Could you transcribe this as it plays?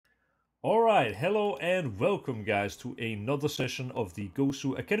Alright, hello and welcome guys to another session of the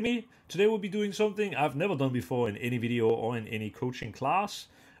Gosu Academy. Today we'll be doing something I've never done before in any video or in any coaching class.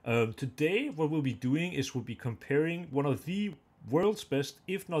 Today what we'll be doing is we'll be comparing one of the world's best,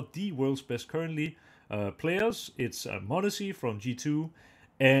 if not the world's best currently, players. It's Monacy from G2,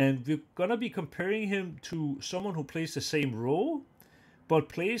 and we're gonna be comparing him to someone who plays the same role, but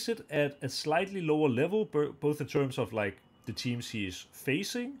plays it at a slightly lower level, both in terms of like the teams he is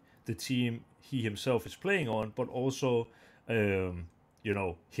facing, the team he himself is playing on, but also,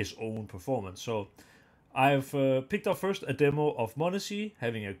 his own performance. So I've picked up first a demo of Monacy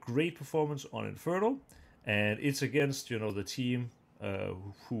having a great performance on Inferno, and it's against the team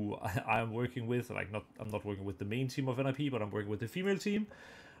who I am working with. I'm not working with the main team of NIP, but I'm working with the female team,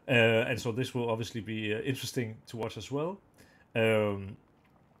 and so this will obviously be interesting to watch as well.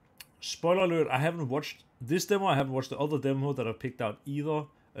 Spoiler alert, I haven't watched this demo, I haven't watched the other demo that I picked out either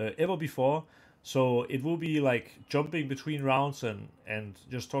ever before, so it will be like jumping between rounds and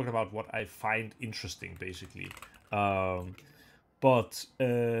just talking about what I find interesting basically. But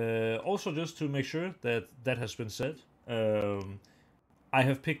also just to make sure that that has been said, I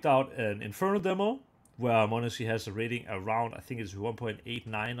have picked out an Inferno demo where Monacy has a rating around, I think it's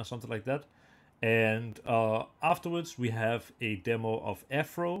 1.89 or something like that. And afterwards, we have a demo of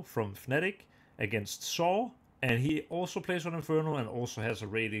Afro from Fnatic against Saw, and he also plays on Inferno and also has a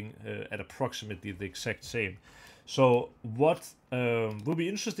rating at approximately the exact same. So what will be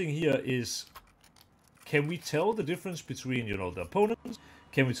interesting here is, can we tell the difference between the opponents?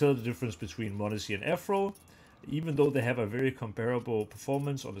 Can we tell the difference between Monacy and Afro, even though they have a very comparable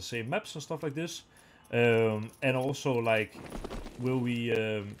performance on the same maps and stuff like this? And also, like, will we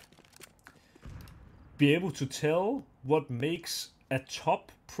be able to tell what makes a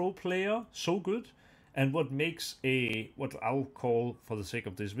top pro player so good, and what makes what I'll call, for the sake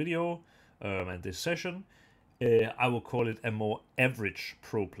of this video and this session, I will call it a more average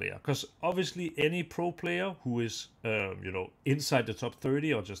pro player. Because obviously any pro player who is inside the top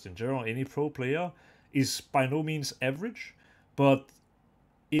 30, or just in general any pro player, is by no means average. But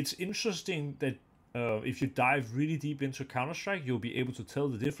it's interesting that if you dive really deep into Counter-Strike, you'll be able to tell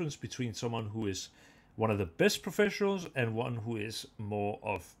the difference between someone who is one of the best professionals and one who is more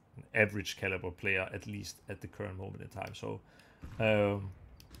of an average caliber player, at least at the current moment in time. So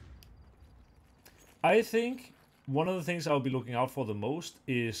I think one of the things I'll be looking out for the most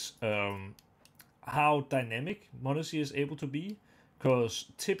is how dynamic Monacy is able to be, because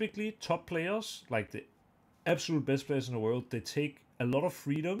typically top players, like the absolute best players in the world, they take a lot of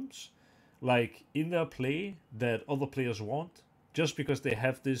freedoms like in their play that other players want, just because they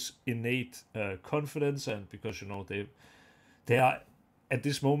have this innate confidence, and because they are at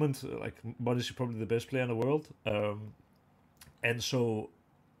this moment, like Monacy, probably the best player in the world, and so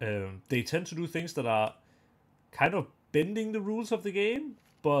they tend to do things that are kind of bending the rules of the game,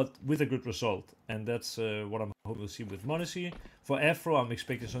 but with a good result, and that's what I'm hoping to see with Monacy. For Afro, I'm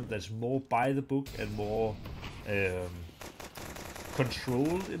expecting something that's more by the book and more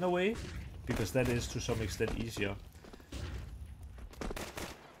controlled in a way, because that is to some extent easier.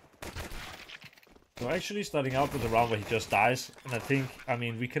 So actually starting out with a round where he just dies, and I think,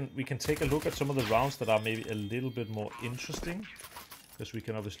 we can take a look at some of the rounds that are maybe a little bit more interesting, because we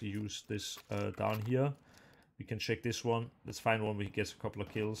can obviously use this down here. We can check this one. Let's find one where he gets a couple of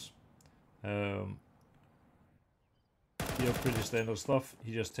kills. Here, pretty standard stuff.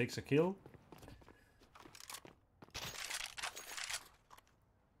 He just takes a kill.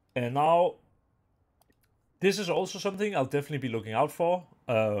 And now, this is also something I'll definitely be looking out for.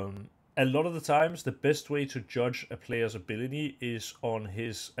 A lot of the times, the best way to judge a player's ability is on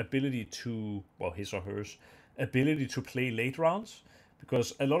his ability to, well, his or hers ability to play late rounds.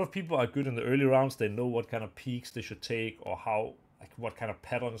 Because a lot of people are good in the early rounds, they know what kind of peaks they should take, or what kind of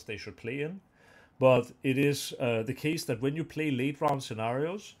patterns they should play in. But it is the case that when you play late round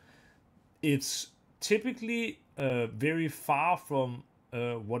scenarios, it's typically very far from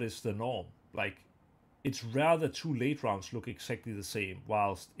what is the norm. Like, it's rare that two late rounds look exactly the same,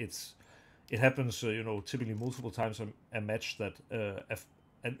 whilst it happens, typically multiple times a match that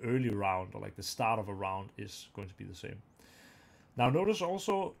an early round, or like the start of a round, is going to be the same. Now notice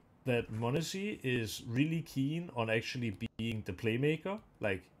also that Monacy is really keen on actually being the playmaker.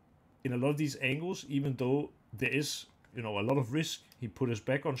 Like, in a lot of these angles, even though there is a lot of risk, he put his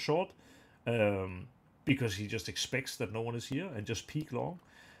back on short, because he just expects that no one is here, and just peek long.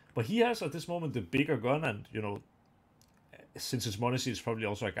 But he has at this moment the bigger gun, and since it's Monacy, it's probably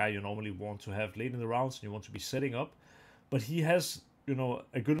also a guy you normally want to have late in the rounds and you want to be setting up. But he has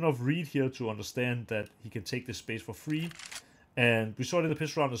a good enough read here to understand that he can take this space for free, And we saw it in the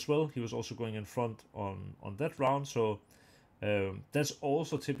pistol round as well. He was also going in front on that round. So that's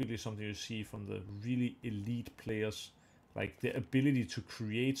also typically something you see from the really elite players, like the ability to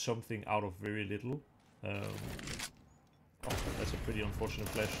create something out of very little. Oh, that's a pretty unfortunate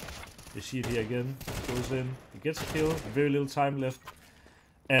flash. You see it here again. Goes in, he gets a kill, very little time left.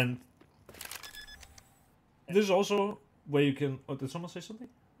 And this is also where you can... Oh, did someone say something?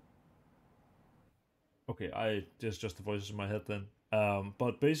 Okay, just the voices in my head then.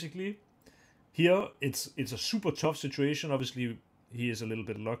 But basically, here it's a super tough situation. Obviously, he is a little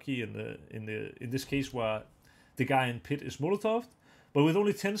bit lucky in this case where the guy in pit is Molotov. But with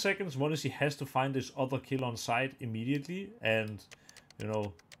only 10 seconds, he has to find this other kill on site immediately, and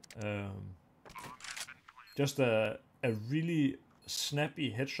just a really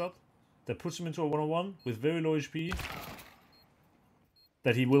snappy headshot that puts him into a 1-on-1 with very low HP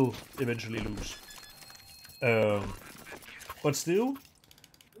that he will eventually lose. But still,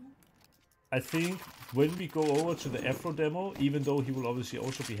 I think when we go over to the Afro demo, even though he will obviously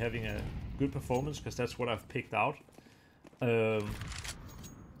also be having a good performance, because that's what I've picked out,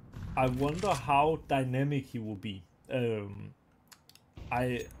 I wonder how dynamic he will be.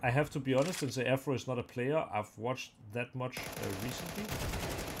 I have to be honest and say Afro is not a player I've watched that much recently,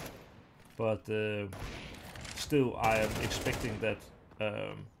 but still I am expecting that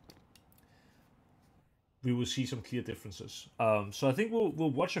we will see some clear differences. So I think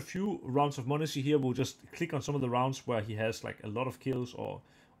we'll watch a few rounds of m0NESY here. We'll just click on some of the rounds where he has like a lot of kills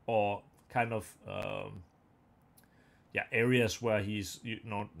or kind of areas where he's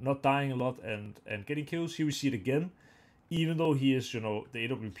not dying a lot and getting kills. Here we see it again. Even though he is the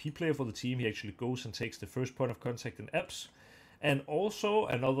AWP player for the team, he actually goes and takes the first point of contact in EPS. And also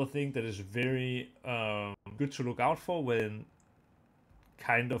another thing that is very good to look out for when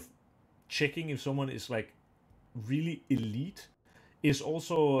kind of checking if someone is like really elite is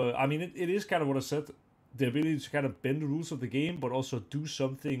also, I mean, it is kind of what I said, the ability to kind of bend the rules of the game, but also do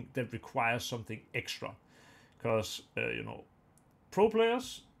something that requires something extra. Because, pro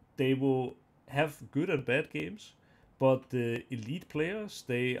players, they will have good and bad games, but the elite players,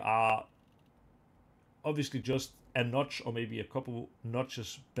 they are obviously just a notch or maybe a couple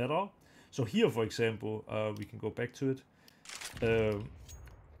notches better. So here, for example, we can go back to it.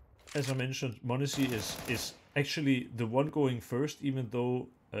 As I mentioned, m0NESY is actually the one going first, even though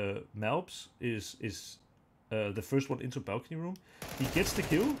Malbs is the first one into balcony room. He gets the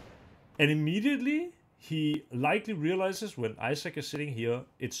kill, and immediately he likely realizes when Isaac is sitting here,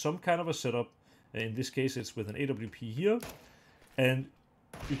 it's some kind of a setup. In this case, it's with an AWP here. And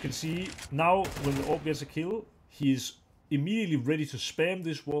you can see now when the AWP gets a kill, he's immediately ready to spam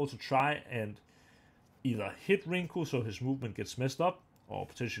this wall to try and either hit Rinku so his movement gets messed up, or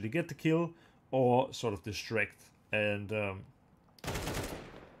potentially get the kill, or sort of distract. And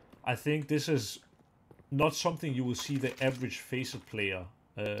I think this is not something you will see the average FACEIT player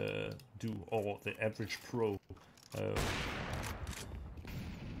do, or the average pro.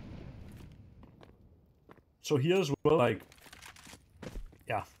 So here as well, like,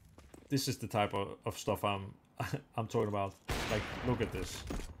 yeah, this is the type of stuff I'm talking about. Like, look at this.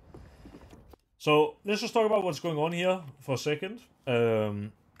 So let's just talk about what's going on here for a second.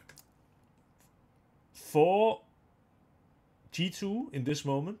 For G2 in this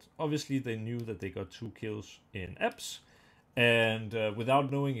moment, obviously they knew that they got 2 kills in EPS, and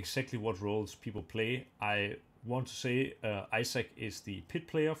without knowing exactly what roles people play, I want to say Isaac is the pit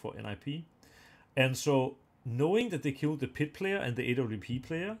player for NIP, and so knowing that they killed the pit player and the AWP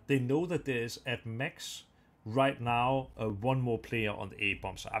player, they know that there is at max right now one more player on the A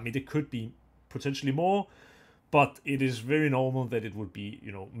bomb side. I mean, there could be potentially more, but it is very normal that it would be,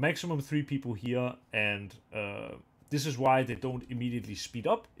 maximum 3 people here, and this is why they don't immediately speed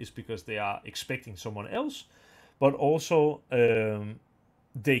up, is because they are expecting someone else, but also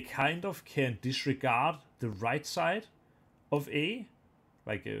they kind of can disregard the right side of A,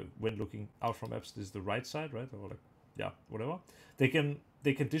 like when looking out from apps, this is the right side, right? Or like, yeah, whatever. They can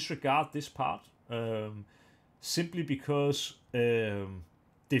disregard this part simply because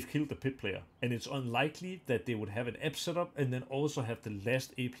they've killed the pit player, and it's unlikely that they would have an app setup and then also have the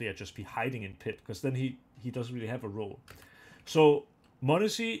last A player just be hiding in pit, because then he doesn't really have a role. So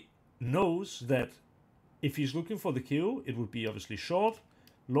m0NESY knows that if he's looking for the kill, it would be obviously short,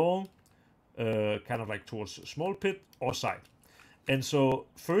 long, kind of like towards small pit or side. And so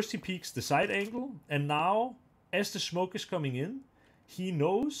first he peeks the side angle, and now as the smoke is coming in, he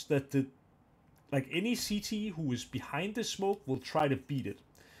knows that any CT who is behind the smoke will try to beat it.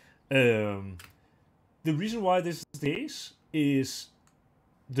 The reason why this is the case is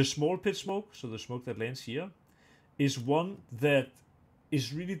the small pit smoke, so the smoke that lands here, is one that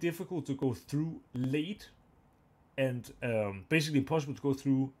is really difficult to go through late, and basically impossible to go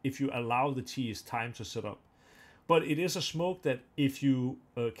through if you allow the T's time to set up. But it is a smoke that if you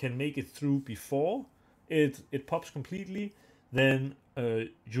can make it through before it pops completely, then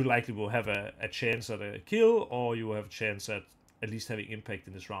you likely will have a chance at a kill, or you will have a chance at least having impact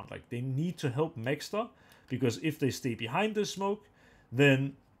in this round. Like, they need to help Maxter, because if they stay behind this smoke,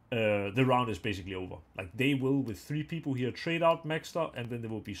 then the round is basically over. Like, they will, with 3 people here, trade out Maxter, and then they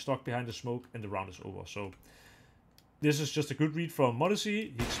will be stuck behind the smoke, and the round is over. So this is just a good read from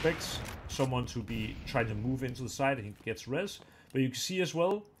Modesty. He expects someone to be trying to move into the side, and he gets res. But you can see as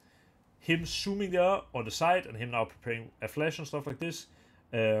well, him zooming there on the side, and him now preparing a flash and stuff like this.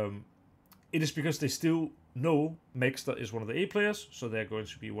 It is because they still know Maxter is one of the A players, so they're going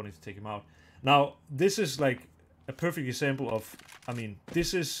to be wanting to take him out. Now, this is like a perfect example of, I mean,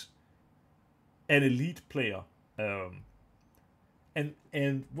 this is an elite player.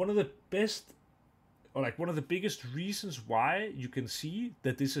 And one of the best, or like one of the biggest reasons why you can see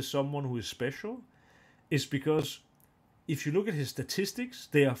that this is someone who is special is because if you look at his statistics,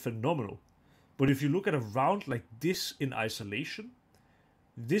 they are phenomenal. But if you look at a round like this in isolation,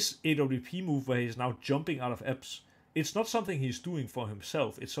 this AWP move where he's now jumping out of apps, it's not something he's doing for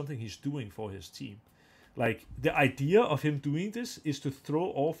himself, it's something he's doing for his team. Like, the idea of him doing this is to throw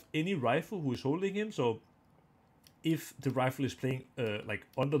off any rifle who is holding him. So if the rifle is playing like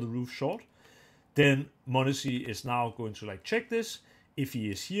under the roof short, then Modesty is now going to like check this. If he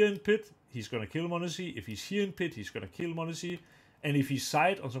is here in pit, he's going to kill Modesty. If he's here in pit, he's going to kill Modesty. And if he's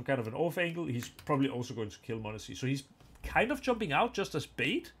side on some kind of an off angle, he's probably also going to kill Modesty. So he's kind of jumping out just as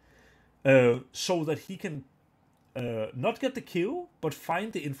bait, so that he can not get the kill, but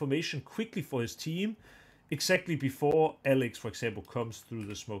find the information quickly for his team, exactly before Alex, for example, comes through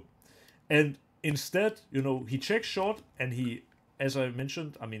the smoke. And instead, you know, he checks short, and he, as I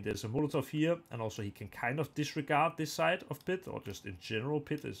mentioned, I mean, there's a Molotov here, and also he can kind of disregard this side of pit, or just in general,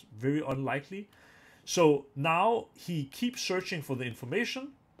 pit is very unlikely. So now he keeps searching for the information,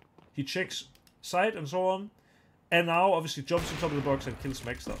 he checks side and so on, and now obviously jumps on top of the box and kills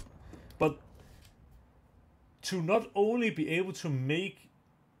Maxter. But to not only be able to make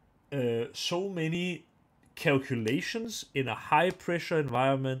so many calculations in a high pressure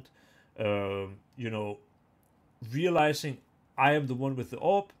environment, you know, realizing I am the one with the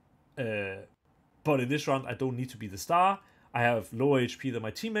AWP, but in this round I don't need to be the star. I have lower HP than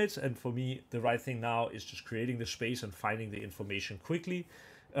my teammates, and for me the right thing now is just creating the space and finding the information quickly.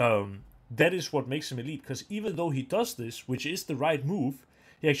 That is what makes him elite, because even though he does this, which is the right move,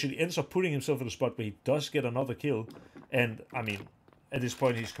 he actually ends up putting himself in a spot where he does get another kill. And I mean, at this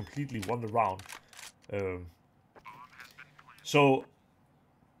point he's completely won the round. So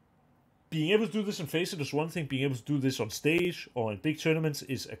being able to do this in Faceit is one thing. Being able to do this on stage or in big tournaments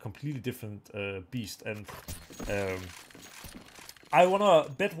is a completely different beast. And I wanna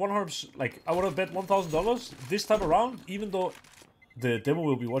bet 100, like I wanna bet $1,000 this time around, even though the demo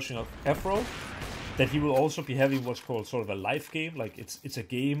will be watching of Afro, that he will also be having what's called sort of a life game. Like it's a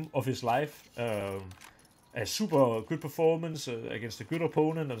game of his life, a super good performance against a good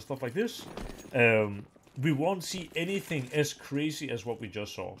opponent and stuff like this. We won't see anything as crazy as what we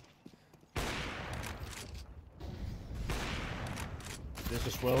just saw. This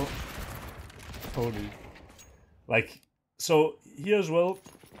as well. Holy. Like, so here as well,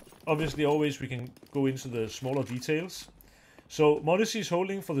 obviously always we can go into the smaller details. So Modesty is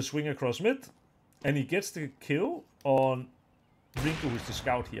holding for the swing across mid, and he gets the kill on Rinko, who's the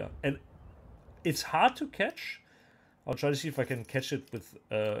scout here. And it's hard to catch. I'll try to see if I can catch it with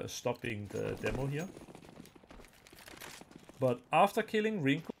stopping the demo here. But after killing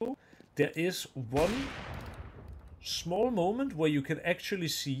Rinko, there is one small moment where you can actually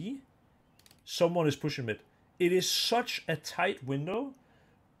see someone is pushing mid. It is such a tight window,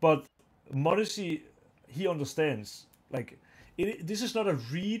 but Modesty, he understands. Like, this is not a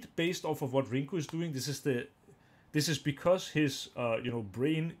read based off of what Rinko is doing. This is because his you know,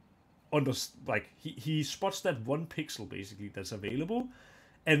 brain he spots that one pixel basically that's available,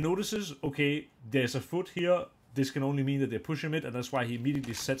 and notices, okay, there's a foot here. This can only mean that they're pushing it, and that's why he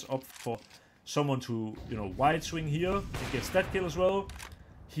immediately sets up for someone to, you know, wide swing here and gets that kill as well.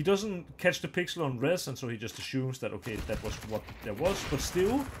 He doesn't catch the pixel on res, and so he just assumes that, okay, that was what there was. But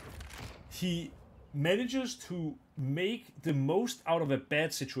still, he manages to make the most out of a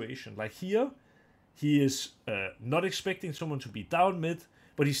bad situation. Like here, he is not expecting someone to be down mid,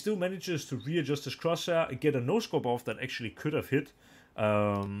 but he still manages to readjust his crosshair and get a no-scope off that actually could have hit.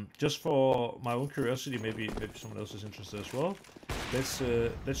 Just for my own curiosity, maybe someone else is interested as well.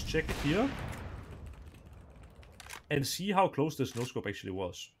 Let's check it here. and see how close this no-scope actually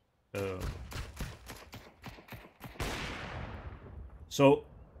was. So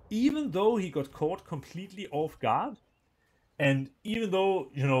even though he got caught completely off guard, and even though,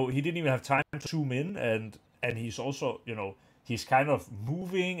 you know, he didn't even have time to zoom in, and he's also, you know, he's kind of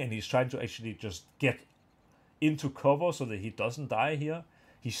moving and he's trying to actually just get into cover so that he doesn't die here,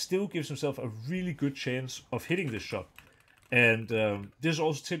 he still gives himself a really good chance of hitting this shot. And this is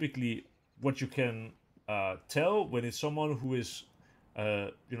also typically what you can tell when it's someone who is,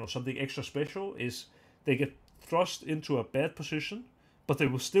 you know, something extra special, is they get thrust into a bad position, but they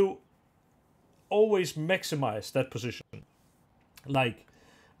will still always maximize that position. Like,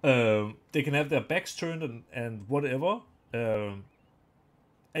 they can have their backs turned and whatever, and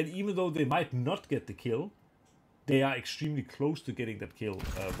even though they might not get the kill, they are extremely close to getting that kill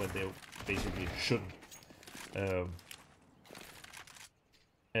when they basically shouldn't.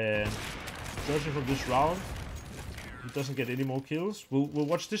 And judging from this round, he doesn't get any more kills. We'll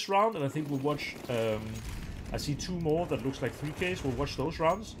watch this round, and I think we'll watch. I see 2 more that looks like 3Ks. We'll watch those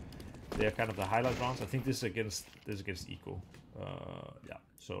rounds. They are kind of the highlight rounds. I think this is against Eco. Yeah.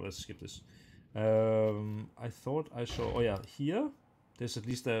 So let's skip this. I thought I saw. Oh yeah, here there's at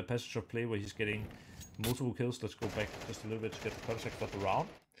least a passage of play where he's getting multiple kills. Let's go back just a little bit to get the context of the round.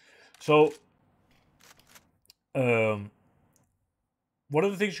 So, one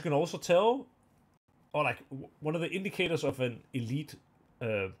of the things you can also tell, or like one of the indicators of an elite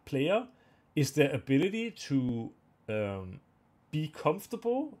player, is their ability to be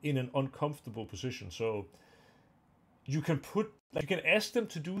comfortable in an uncomfortable position. So you can ask them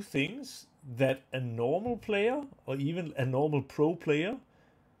to do things that a normal player or even a normal pro player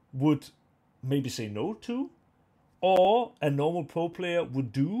would maybe say no to, or a normal pro player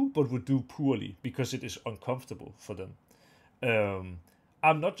would do, but would do poorly because it is uncomfortable for them.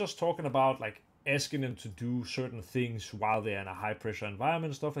 I'm not just talking about like asking them to do certain things while they're in a high pressure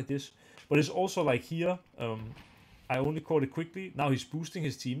environment and stuff like this, but it's also like here, I only caught it quickly. Now he's boosting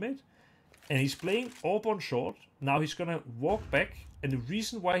his teammate, and he's playing AWP on short. Now he's gonna walk back, and the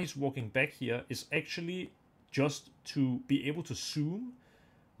reason why he's walking back here is actually just to be able to zoom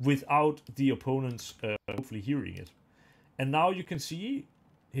without the opponents hopefully hearing it. And now you can see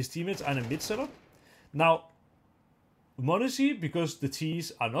his teammates are in a mid setup. Now, Monacy, because the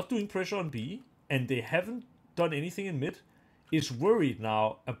T's are not doing pressure on B, and they haven't done anything in mid, is worried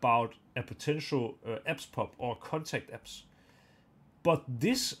now about a potential apps pop or contact apps. But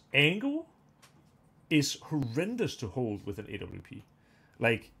this angle is horrendous to hold with an AWP.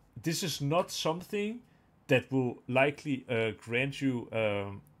 Like, this is not something that will likely grant you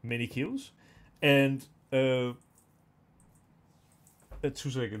many kills. And 2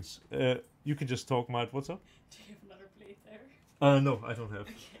 seconds. You can just talk, Matt. What's up? Do you have another plate there? No, I don't have.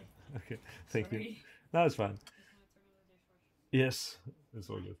 Okay, thank you. No, it's fine. Yes, it's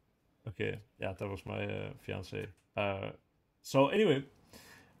all good. Okay, yeah, that was my fiance. So anyway,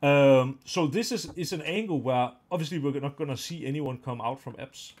 so this is an angle where obviously we're not gonna see anyone come out from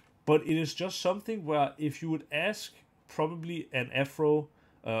apps, but it is just something where if you would ask probably an Afro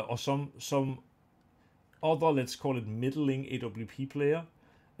or some other, let's call it middling AWP player,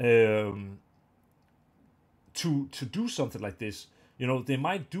 to do something like this, you know, they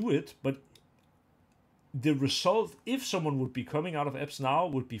might do it, but the result, if someone would be coming out of apps now,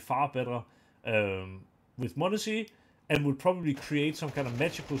 would be far better with Monacy, and would probably create some kind of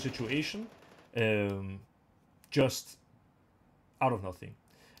magical situation just out of nothing.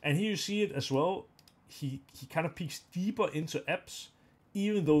 And here you see it as well. He kind of peeks deeper into apps,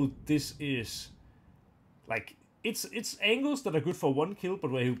 even though this is like it's angles that are good for 1 kill,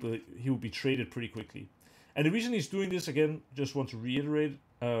 but where he will be traded pretty quickly. And the reason he's doing this, again, just want to reiterate,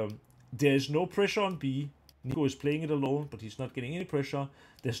 there is no pressure on B. Nico is playing it alone, but he's not getting any pressure.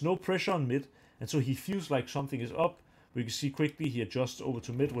 There's no pressure on mid, and so he feels like something is up. We can see quickly he adjusts over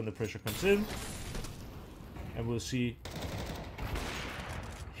to mid when the pressure comes in. And we'll see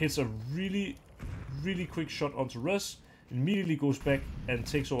hits a really, really quick shot onto Russ. Immediately goes back and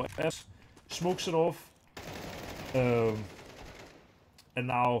takes over S, smokes it off. And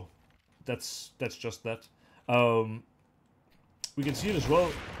now that's just that. We can see it as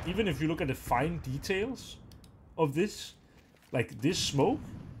well, even if you look at the fine details of this, like this smoke,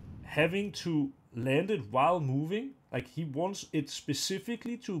 having to land it while moving, like he wants it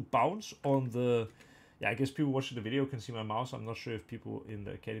specifically to bounce on the, yeah, I guess people watching the video can see my mouse. I'm not sure if people in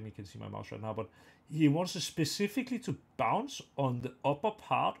the academy can see my mouse right now, but he wants it specifically to bounce on the upper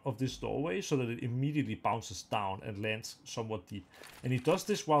part of this doorway so that it immediately bounces down and lands somewhat deep. And he does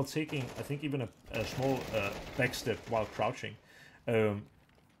this while taking, I think, even a small back step while crouching.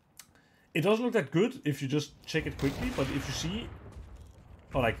 It doesn't look that good if you just check it quickly, but if you see,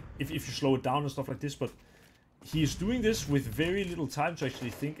 or like if you slow it down and stuff like this, but he's doing this with very little time to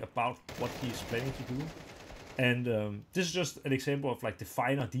actually think about what he's planning to do. And this is just an example of like the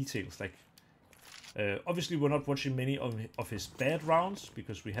finer details. Like, obviously we're not watching many of his bad rounds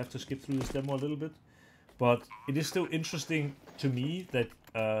because we have to skip through this demo a little bit. But it is still interesting to me that,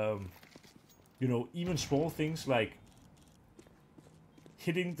 you know, even small things like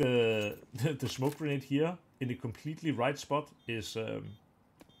hitting the smoke grenade here in the completely right spot is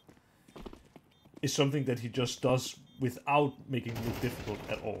something that he just does without making it look difficult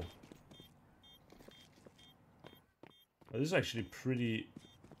at all. This is actually pretty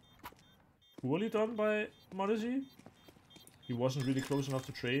poorly done by m0NESY. He wasn't really close enough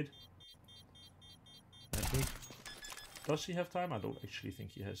to trade. I think... Does he have time? I don't actually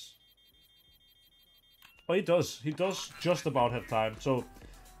think he has. Oh, he does. He does just about have time. So,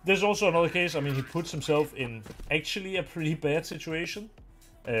 there's also another case. I mean, he puts himself in actually a pretty bad situation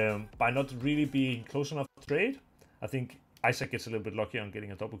by not really being close enough to trade. I think Isaac gets a little bit lucky on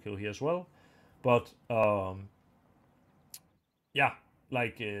getting a double kill here as well. But, yeah,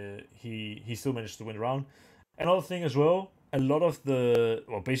 like, he still managed to win the round. Another thing as well, a lot of the,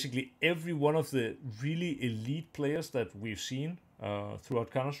 well, basically every one of the really elite players that we've seen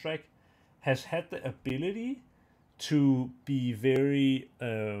throughout Counter-Strike has had the ability to be very,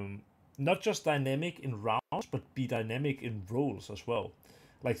 not just dynamic in rounds, but be dynamic in roles as well.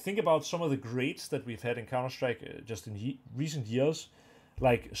 Like, think about some of the greats that we've had in Counter-Strike just in recent years.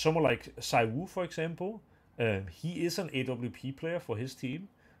 Like, someone like Saiwu, for example. He is an AWP player for his team,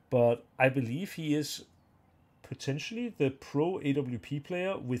 but I believe he is potentially the pro AWP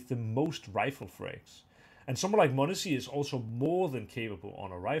player with the most rifle frags. And someone like m0NESY is also more than capable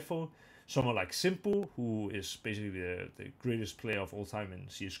on a rifle. Someone like Simple, who is basically the greatest player of all time in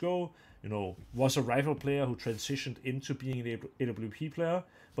CSGO, you know, was a rifle player who transitioned into being an AWP player,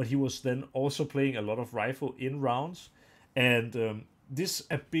 but he was then also playing a lot of rifle in rounds. And this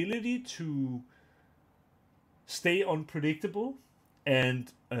ability to stay unpredictable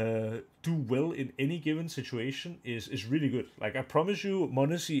and do well in any given situation is really good. Like, I promise you,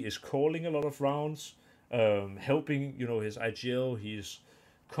 m0NESY is calling a lot of rounds, helping, you know, his IGL. He's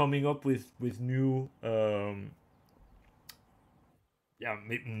coming up with new, yeah,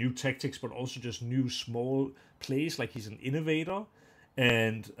 maybe new tactics, but also just new small plays. Like, he's an innovator,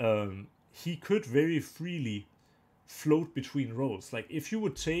 and he could very freely float between roles. Like, if you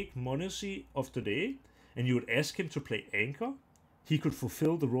would take m0NESY of today and you would ask him to play anchor, he could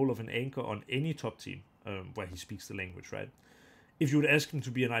fulfill the role of an anchor on any top team where he speaks the language, right? If you would ask him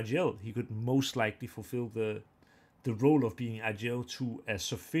to be an IGL, he could most likely fulfill the role of being IGL to a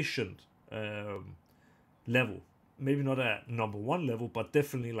sufficient level. Maybe not a #1 level, but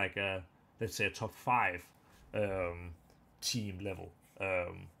definitely like a, let's say, a top 5 team level.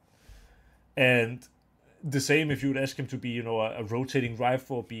 And the same if you would ask him to be, you know, a rotating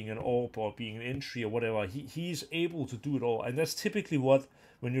rifle, or being an AWP, or being an entry, or whatever. He's able to do it all. And that's typically what,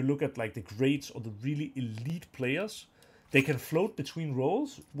 when you look at like the greats or the really elite players, they can float between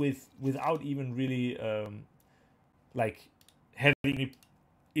roles without even really like having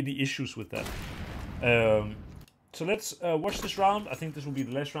any issues with that. So let's watch this round. I think this will be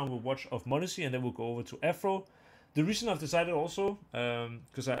the last round we'll watch of m0NESY, and then we'll go over to Afro. The reason I've decided also,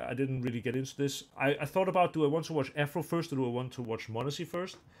 because I didn't really get into this, I thought about, do I want to watch Afro first, or do I want to watch m0NESY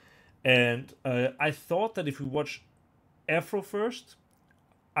first? And I thought that if we watch Afro first,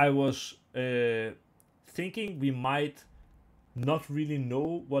 I was thinking we might not really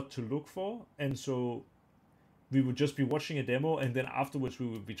know what to look for, and so we would just be watching a demo, and then afterwards we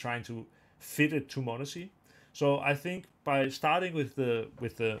would be trying to fit it to m0NESY. So I think by starting with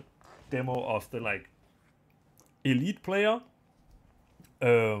the demo of the like elite player,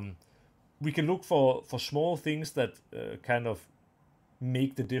 we can look for small things that kind of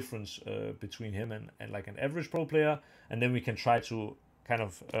make the difference between him and like an average pro player, and then we can try to kind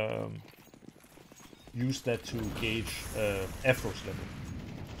of use that to gauge Afro's level.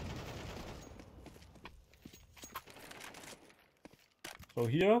 So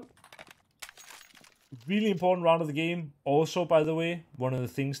here, really important round of the game. Also, by the way, one of the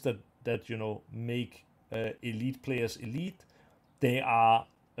things that you know make elite players elite, they are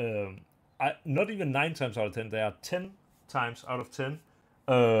not even 9 times out of 10. They are 10 times out of 10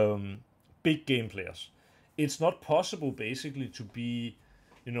 big game players. It's not possible basically to be,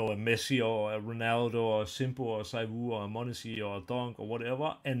 you know, a Messi or a Ronaldo or a Simple or a Saiwu or a m0NESY or a Dunk or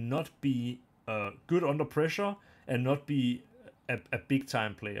whatever, and not be good under pressure and not be a big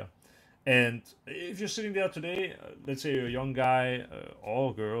time player. And if you're sitting there today, let's say you're a young guy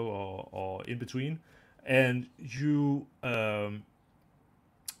or girl or in between, and you are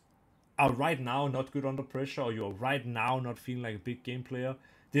right now not good under pressure, or you're right now not feeling like a big game player,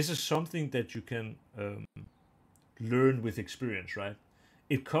 this is something that you can learn with experience, right?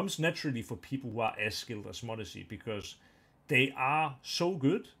 It comes naturally for people who are as skilled as Modesty because they are so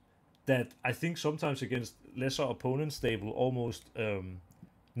good that I think sometimes against lesser opponents they will almost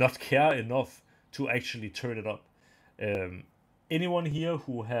not care enough to actually turn it up. Um, Anyone here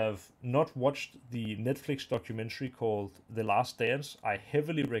who have not watched the Netflix documentary called The Last Dance, I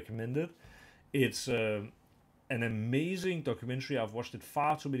heavily recommend it. It's an amazing documentary. I've watched it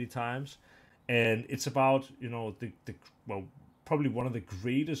far too many times, and it's about the well, probably one of the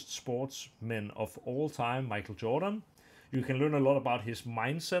greatest sportsmen of all time, Michael Jordan. You can learn a lot about his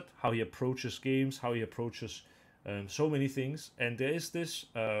mindset, how he approaches games, how he approaches so many things. And there is this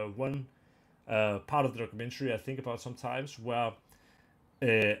one part of the documentary I think about sometimes where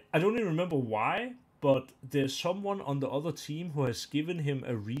I don't even remember why, but there's someone on the other team who has given him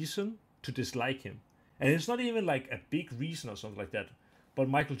a reason to dislike him. And it's not even like a big reason or something like that. But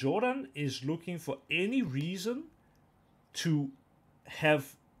Michael Jordan is looking for any reason to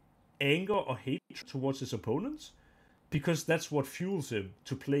have anger or hatred towards his opponents because that's what fuels him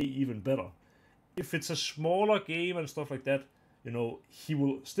to play even better. If it's a smaller game and stuff like that, he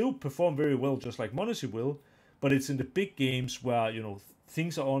will still perform very well, just like Monesi will. But it's in the big games where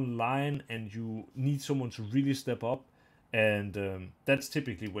things are online and you need someone to really step up, and that's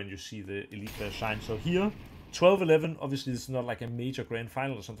typically when you see the elite players shine. So here, 12-11. Obviously, this is not like a major grand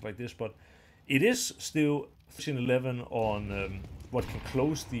final or something like this, but it is still 13-11 on what can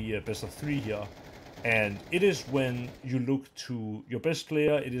close the best of three here. And it is when you look to your best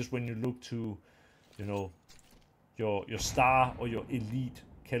player. It is when you look to, your star or your elite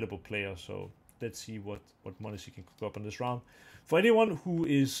caliber player. So let's see what Monesi can cook up in this round. For anyone who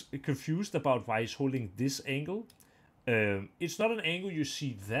is confused about why he's holding this angle, it's not an angle you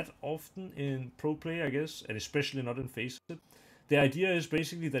see that often in pro play, I guess, and especially not in Faceit. The idea is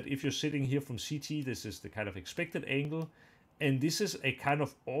basically that if you're sitting here from CT, this is the kind of expected angle, and this is a kind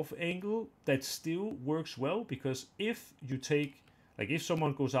of off angle that still works well, because if you take, like if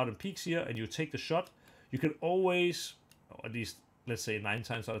someone goes out and peeks here and you take the shot, you can always, or at least let's say 9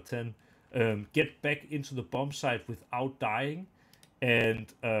 times out of 10, get back into the bomb site without dying. And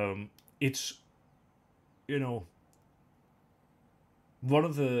it's one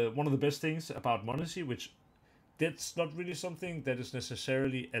of the best things about Monesi, which that's not really something that is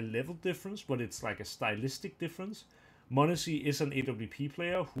necessarily a level difference, but it's like a stylistic difference. Monesi is an AWP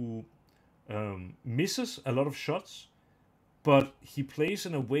player who misses a lot of shots, but he plays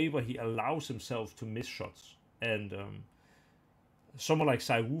in a way where he allows himself to miss shots. And someone like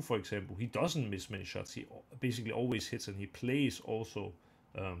Sai Wu, for example, he doesn't miss many shots. He basically always hits, and he plays also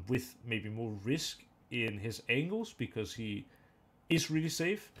with maybe more risk in his angles because he is really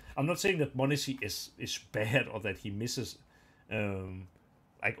safe. I'm not saying that Monesi is bad or that he misses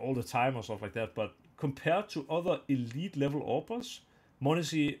like all the time or stuff like that, but compared to other elite level AWPers,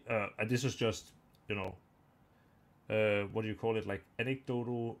 Monesi, and this is just, what do you call it, like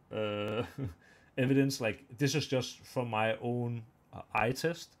anecdotal evidence, like this is just from my own eye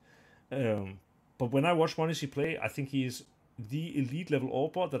test. But when I watch Monesi play, I think he's the elite level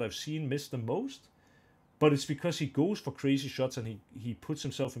AWPer that I've seen miss the most. But it's because he goes for crazy shots and he puts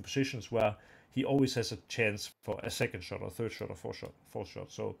himself in positions where he always has a chance for a second shot or third shot or fourth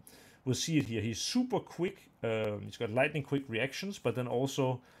shot. So we'll see it here. He's super quick. He's got lightning quick reactions, but then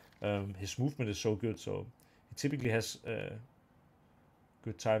also his movement is so good. So he typically has a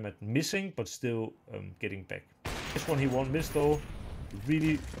good time at missing, but still getting back. This one he won't miss though.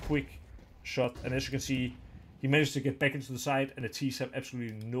 Really quick shot. And as you can see, he managed to get back into the side, and the T's have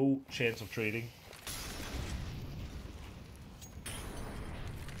absolutely no chance of trading.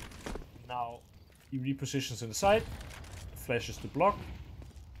 Now he repositions in the side, flashes the block,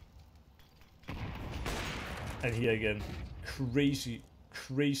 and here again, crazy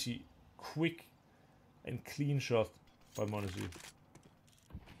quick and clean shot by Monesi.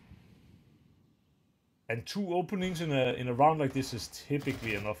 And 2 openings in a round like this is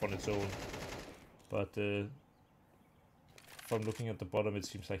typically enough on its own, but from looking at the bottom, it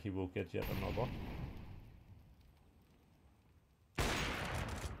seems like he will get yet another.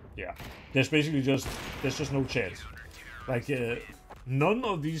 Yeah, there's just no chance. Like, none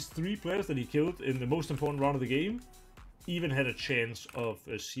of these 3 players that he killed in the most important round of the game even had a chance of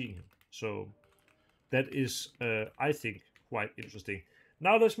seeing him. So that is, I think, quite interesting.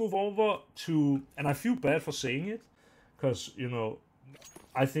 Now let's move over to, and I feel bad for saying it, because,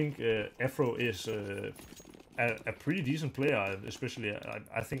 I think Afro is a pretty decent player, especially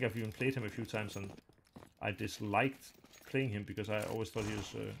I think I've even played him a few times and I disliked playing him because I always thought he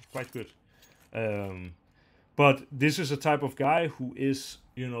was quite good. But this is a type of guy who is,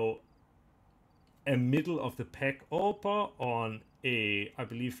 you know, a middle of the pack AWPer on a, I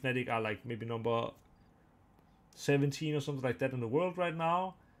believe Fnatic are like maybe number 17 or something like that in the world right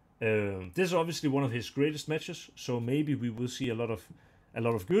now. This is obviously one of his greatest matches, so maybe we will see a lot of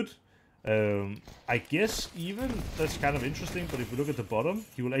good. I guess even that's kind of interesting, but if we look at the bottom,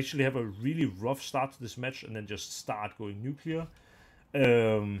 he will actually have a really rough start to this match and then just start going nuclear.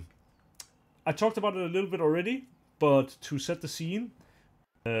 I talked about it a little bit already, but to set the scene,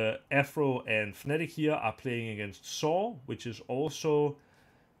 Afro and Fnatic here are playing against Saw, which is also,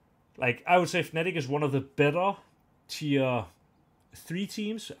 like, I would say Fnatic is one of the better tier 3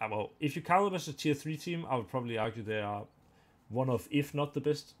 teams. Well, if you count them as a tier 3 team, I would probably argue they are one of, if not the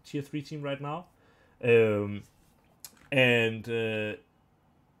best tier 3 team right now. The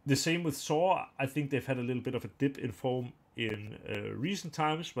same with Saw. I think they've had a little bit of a dip in form in recent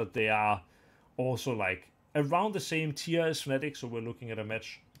times, but they are also like around the same tier as Fnatic, so we're looking at a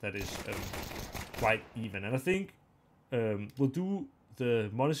match that is quite even. And I think we'll do the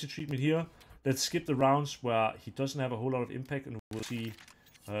Monacy treatment here. Let's skip the rounds where he doesn't have a whole lot of impact, and we'll see.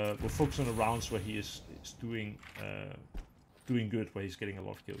 We'll focus on the rounds where he is doing good, where he's getting a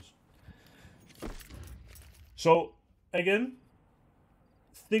lot of kills. So again,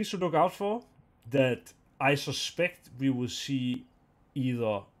 things to look out for that I suspect we will see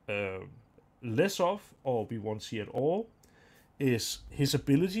either less of or we won't see at all is his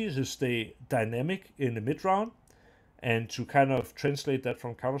ability to stay dynamic in the mid round, and to kind of translate that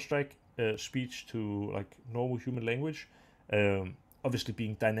from Counter-Strike speech to like normal human language. Obviously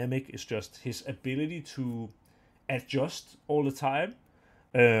being dynamic is just his ability to adjust all the time.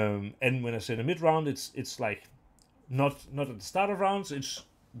 And when I say the mid round, it's like not at the start of rounds, it's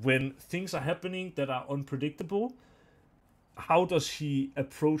when things are happening that are unpredictable. How does he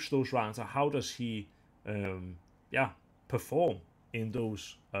approach those rounds, or how does he perform in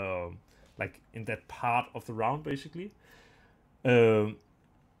those like in that part of the round, basically.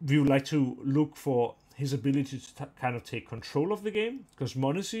 We would like to look for his ability to kind of take control of the game, because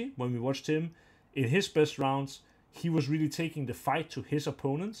Monacy, when we watched him in his best rounds, he was really taking the fight to his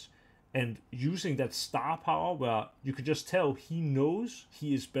opponents and using that star power where you could just tell he knows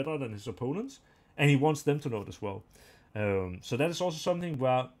he is better than his opponents, and he wants them to know it as well. So that is also something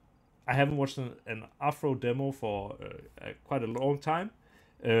where I haven't watched an Afro demo for quite a long time,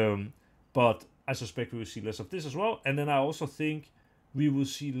 but I suspect we will see less of this as well. And then I also think we will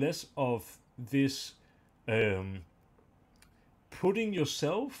see less of this putting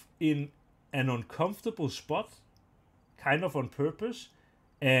yourself in an uncomfortable spot, kind of on purpose,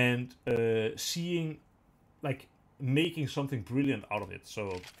 and seeing, like, making something brilliant out of it.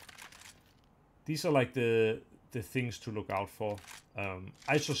 So these are like the things to look out for.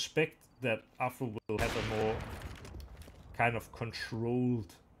 I suspect that Afro will have a more kind of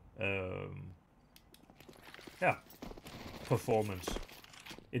controlled performance.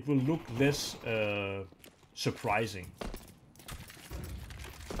 It will look less surprising.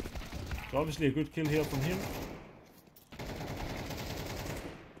 So obviously a good kill here from him.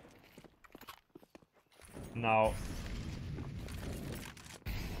 Now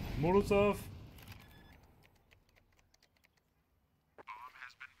Molotov.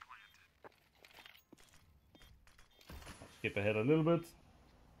 Skip ahead a little bit.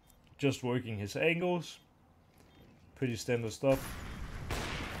 Just working his angles. Pretty standard stuff.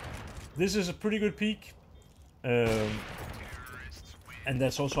 This is a pretty good peek. And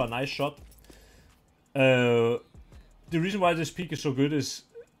that's also a nice shot. The reason why this peek is so good is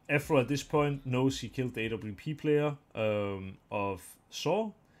Afro at this point knows he killed the AWP player of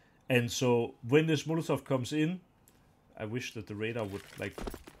Saw. And so when this Molotov comes in, I wish that the radar would like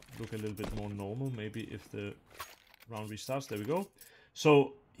look a little bit more normal, maybe if the round restarts. There we go.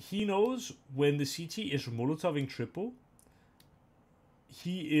 So he knows when the CT is Molotoving triple,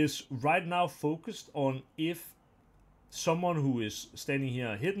 he is right now focused on if someone who is standing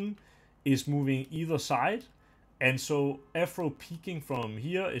here hidden is moving either side. And so Afro peeking from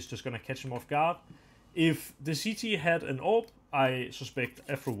here is just going to catch him off guard. If the CT had an AWP, I suspect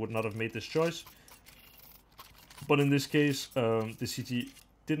Afro would not have made this choice. But in this case, the CT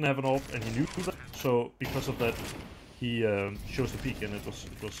didn't have an AWP and he knew that. So because of that, he chose the peek, and it was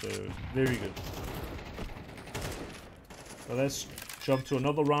very good. So let's jump to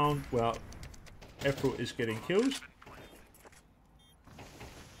another round where Afro is getting kills.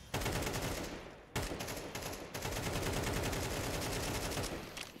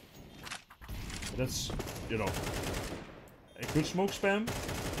 that's, you know, a good smoke spam.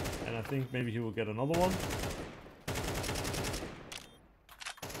 And I think maybe he will get another one.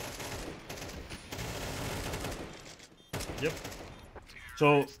 Yep.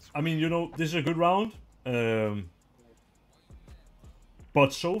 So, I mean, you know, this is a good round.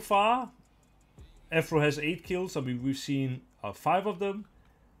 But so far, Afro has 8 kills. I mean, we've seen 5 of them.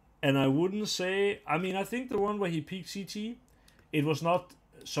 And I wouldn't say... I mean, I think the one where he peaked CT, it was not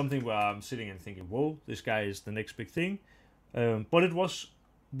something where I'm sitting and thinking, whoa, this guy is the next big thing. But it was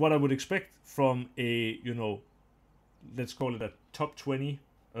what I would expect from a, you know, let's call it a top 20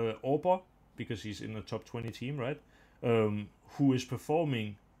 AWPer, because he's in a top 20 team, right? Who is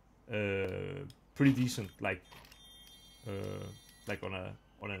performing pretty decent, like on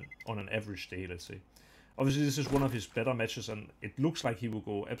an average day, let's say. Obviously, this is one of his better matches, and it looks like he will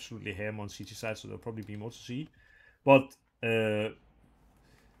go absolutely ham on CT side, so there'll probably be more to see. But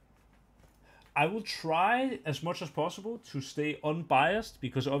I will try as much as possible to stay unbiased,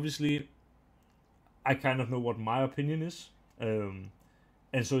 because obviously I kind of know what my opinion is. And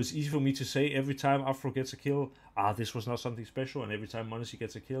so it's easy for me to say every time Afro gets a kill, this was not something special. And every time Monacy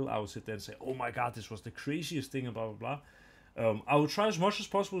gets a kill, I will sit there and say, oh my god, this was the craziest thing, and blah, blah, blah. I will try as much as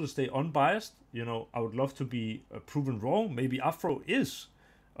possible to stay unbiased. You know, I would love to be proven wrong. Maybe Afro is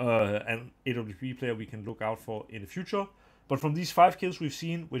an AWP player we can look out for in the future. But from these 5 kills we've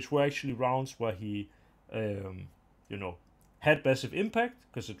seen, which were actually rounds where he, you know, had massive impact,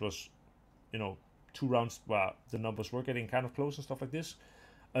 because it was, you know, 2 rounds where the numbers were getting kind of close and stuff like this.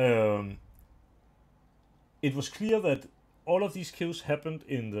 It was clear that all of these kills happened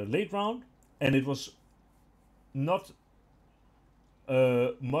in the late round, and it was not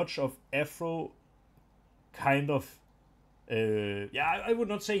much of Afro kind of... yeah, I would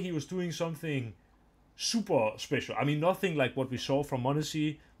not say he was doing something super special. I mean, nothing like what we saw from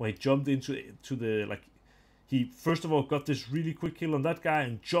Monacy, where he jumped into the, like, he first of all got this really quick kill on that guy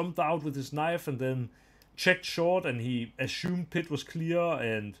and jumped out with his knife and then checked short, and he assumed pit was clear,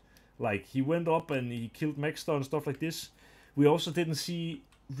 and like he went up and he killed Maxter and stuff like this. We also didn't see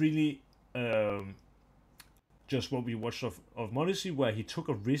really just what we watched of Monacy, where he took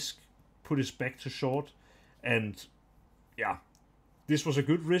a risk, put his back to short, and yeah, this was a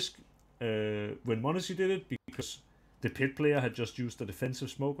good risk when Monacy did it, because the pit player had just used a defensive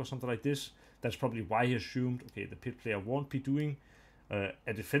smoke or something like this. That's probably why he assumed, okay, the pit player won't be doing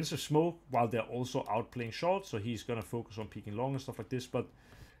a defensive smoke while they're also out playing short, so he's gonna focus on peeking long and stuff like this. But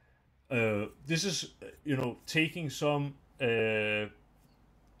this is, you know, taking some kind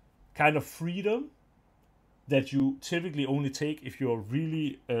of freedom that you typically only take if you're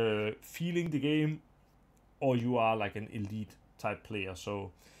really feeling the game, or you are like an elite type player.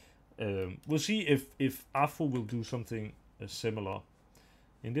 So we'll see if Afro will do something similar.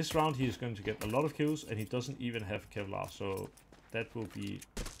 In this round, he is going to get a lot of kills, and he doesn't even have Kevlar, so that will be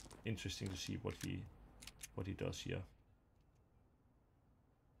interesting to see what he does here.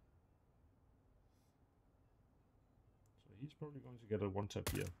 So he's probably going to get a 1-tap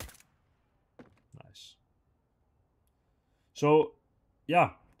here. Nice. So,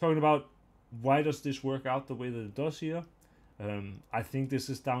 yeah, talking about why does this work out the way that it does here? I think this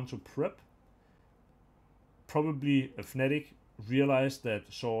is down to prep. Probably a Fnatic realized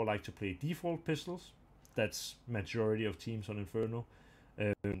that Saw like to play default pistols. That's majority of teams on Inferno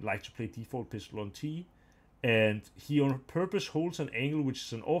like to play default pistol on T, and he on purpose holds an angle which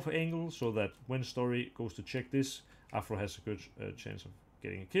is an off angle, so that when Story goes to check this, Afro has a good chance of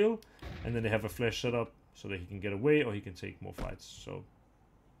getting a kill, and then they have a flash setup so that he can get away or he can take more fights. So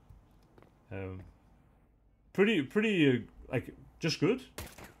pretty like just good,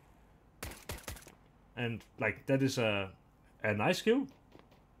 and like that is a nice kill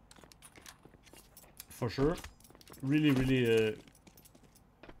for sure. Really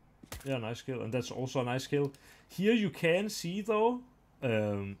yeah, nice kill. And that's also a nice kill. Here you can see though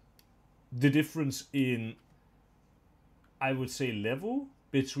the difference in, I would say, level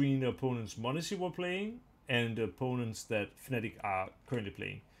between the opponents Monacy were playing and the opponents that Fnatic are currently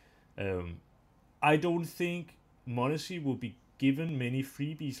playing. I don't think Monacy will be given many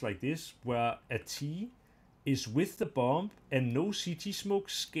freebies like this, where a T is with the bomb and no CT smoke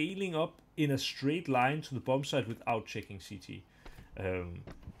scaling up in a straight line to the bomb site without checking CT.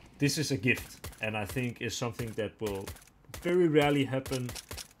 This is a gift, and I think is something that will very rarely happen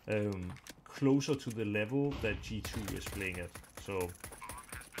closer to the level that G2 is playing at. So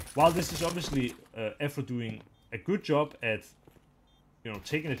while this is obviously Afro doing a good job at, you know,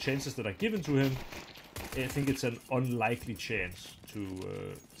 taking the chances that are given to him, I think it's an unlikely chance to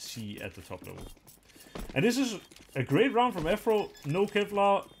see at the top level. And this is a great round from Afro. No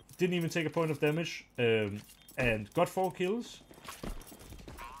Kevlar, didn't even take a point of damage, and got 4 kills.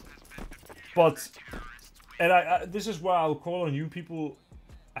 But, and this is where I'll call on you people.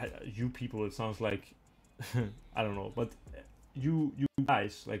 You people, it sounds like, I don't know, but you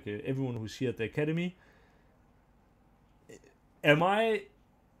guys, like everyone who's here at the academy. Am I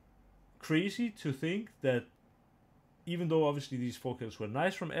crazy to think that even though obviously these 4 kills were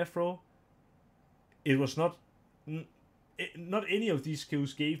nice from Afro, it was not any of these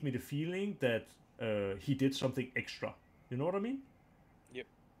kills gave me the feeling that he did something extra. You know what I mean? Yep.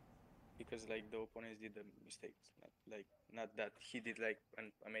 Because like the opponents did the mistakes, not that he did like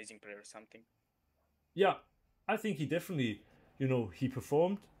an amazing play or something. Yeah, I think he definitely, you know, he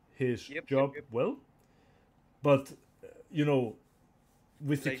performed his job well, but you know,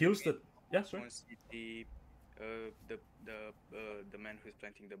 with like the kills that sorry. The man who's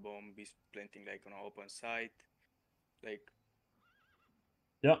planting the bomb is planting like on an open site, like.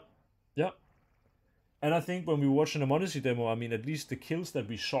 Yeah. And I think when we were watching the Monacy demo, I mean, at least the kills that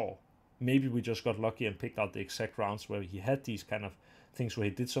we saw, maybe we just got lucky and picked out the exact rounds where he had these kind of things where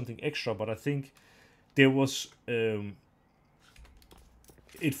he did something extra. But I think there was, it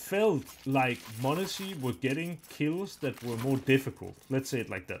felt like Monacy were getting kills that were more difficult. Let's say it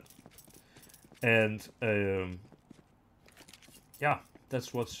like that. And yeah,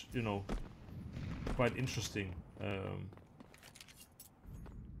 that's what's, you know, quite interesting.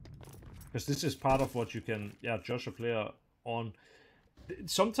 Because this is part of what you can, judge a player on.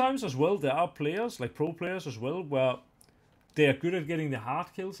 Sometimes as well, there are players, like pro players as well, where they are good at getting the hard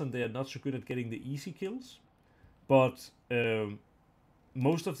kills and they are not so good at getting the easy kills. But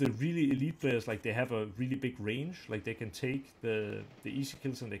most of the really elite players, like they have a really big range. Like they can take the easy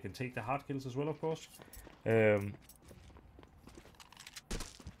kills and they can take the hard kills as well, of course. And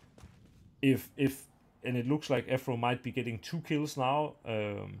it looks like Afro might be getting 2 kills now.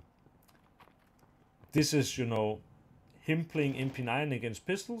 This is, you know, him playing MP9 against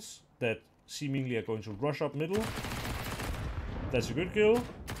pistols that seemingly are going to rush up middle. That's a good kill.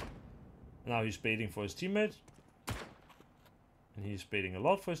 Now he's baiting for his teammate. And he's baiting a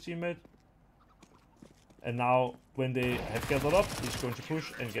lot for his teammate. And now, when they have gathered up, he's going to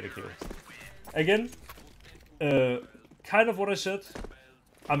push and get a kill. Again, kind of what I said.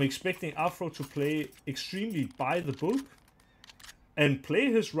 I'm expecting Afro to play extremely by the book. And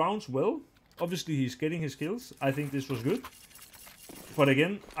play his rounds well. Obviously, he's getting his kills. I think this was good. But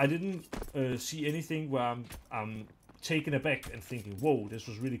again, I didn't see anything where I'm taken aback and thinking, whoa, this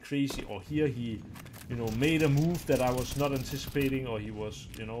was really crazy. Or here he, you know, made a move that I was not anticipating. Or he was,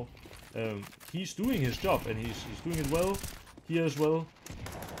 you know, he's doing his job. And he's doing it well. Here as well.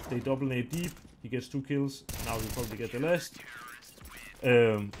 They double nade deep. He gets 2 kills. Now he'll probably get the last.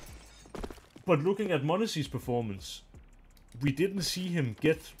 But looking at Monacy's performance, we didn't see him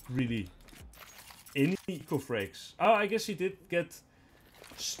get really any eco frags. Oh, I guess he did get.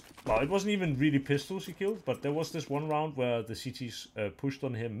 Well, it wasn't even really pistols he killed, but there was this one round where the CTs pushed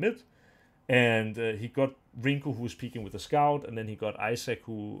on him mid, and he got Rinko, who was peeking with a scout, and then he got Isaac,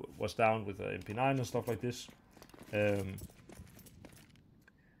 who was down with a MP9 and stuff like this.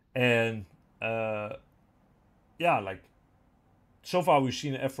 Yeah, like so far we've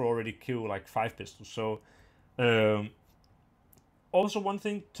seen Afro already kill like 5 pistols. So also one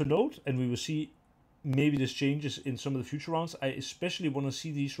thing to note, and we will see. Maybe this changes in some of the future rounds. I especially want to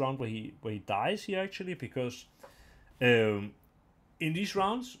see these rounds where he dies here actually, because in these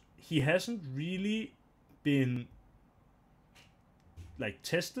rounds he hasn't really been like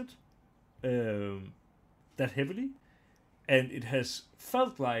tested that heavily, and it has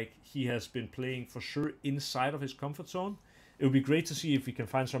felt like he has been playing for sure inside of his comfort zone. It would be great to see if we can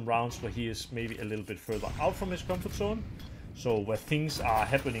find some rounds where he is maybe a little bit further out from his comfort zone. So where things are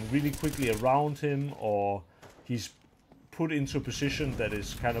happening really quickly around him, or he's put into a position that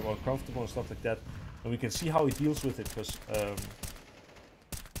is kind of uncomfortable and stuff like that. And we can see how he deals with it, because,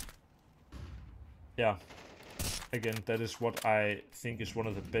 yeah, again, that is what I think is one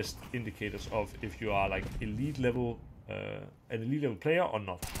of the best indicators of if you are like elite level, an elite level player or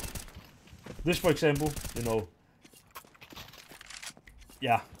not. This, for example, you know,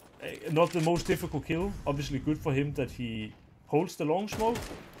 yeah, not the most difficult kill. Obviously good for him that he holds the long smoke,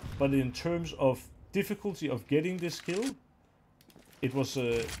 but in terms of difficulty of getting this kill, it was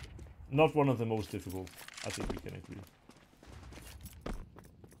not one of the most difficult. I think we can agree.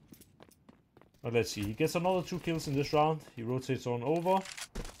 But let's see, he gets another 2 kills in this round. He rotates on over.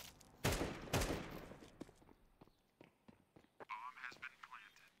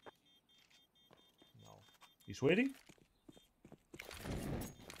 Now he's waiting.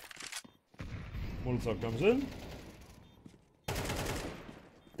 Molotov comes in.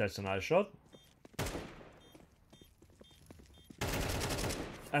 That's a nice shot.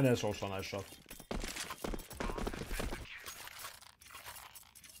 And that's also a nice shot.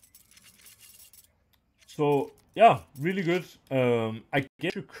 So, yeah, really good. I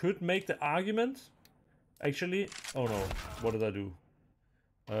guess you could make the argument, actually. Oh no, what did I do?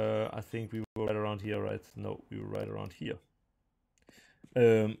 I think we were right around here, right? No, we were right around here.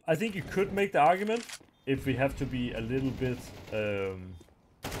 I think you could make the argument, if we have to be a little bit,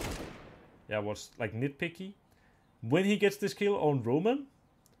 yeah, what's like nitpicky. When he gets this kill on Roman,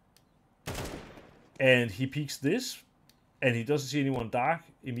 and he peeks this, and he doesn't see anyone dark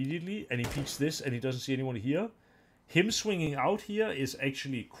immediately, and he peeks this, and he doesn't see anyone here, him swinging out here is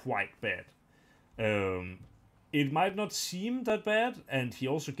actually quite bad. It might not seem that bad, and he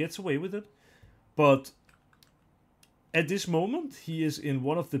also gets away with it, but at this moment, he is in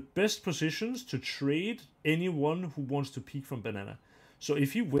one of the best positions to trade anyone who wants to peek from banana. So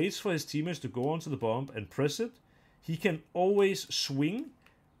if he waits for his teammates to go onto the bomb and press it, he can always swing,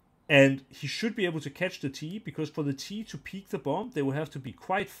 and he should be able to catch the T, because for the T to peek the bomb, they will have to be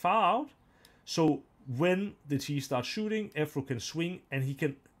quite far out. So when the T starts shooting, Afro can swing, and he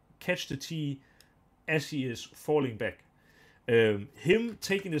can catch the T as he is falling back. Him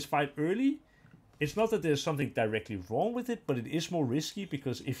taking this fight early, it's not that there's something directly wrong with it, but it is more risky,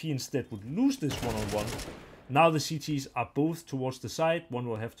 because if he instead would lose this one-on-one, now the CTs are both towards the side. One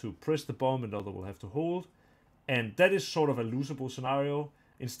will have to press the bomb, and the other will have to hold. And that is sort of a losable scenario.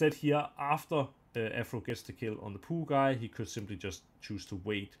 Instead here, after Afro gets the kill on the pool guy, he could simply just choose to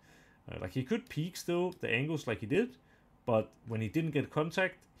wait. Like, he could peek still the angles like he did, but when he didn't get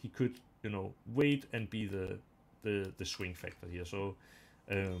contact, he could, you know, wait and be the swing factor here. So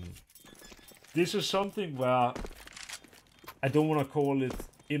this is something where I don't want to call it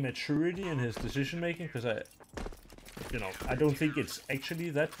immaturity in his decision making, because I don't think it's actually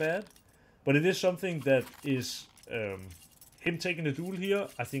that bad, but it is something that is him taking the duel here.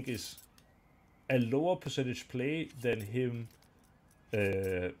 I think is a lower percentage play than him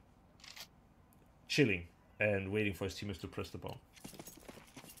chilling and waiting for his teammates to press the bomb.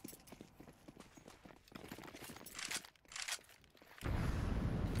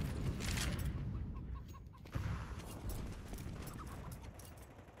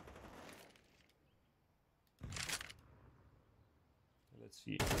 Let's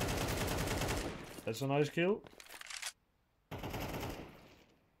see. That's a nice kill.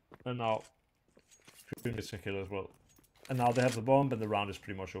 And now Krim gets a kill as well. And now they have the bomb, and the round is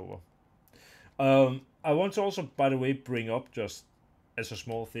pretty much over. I want to also, by the way, bring up, just as a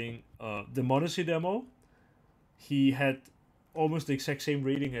small thing, the Monacy demo. He had almost the exact same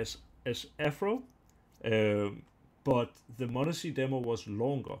rating as Afro, but the Monacy demo was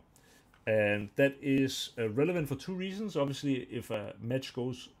longer. And that is relevant for two reasons. Obviously, if a match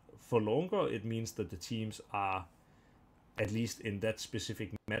goes for longer, it means that the teams are, at least in that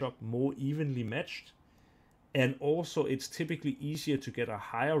specific matchup, more evenly matched. And also, it's typically easier to get a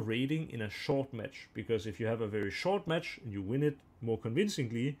higher rating in a short match, because if you have a very short match and you win it more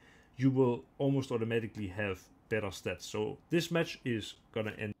convincingly, you will almost automatically have better stats. So this match is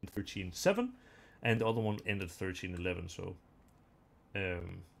gonna end 13-7, and the other one ended 13-11. So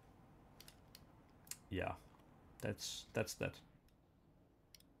yeah, that's that.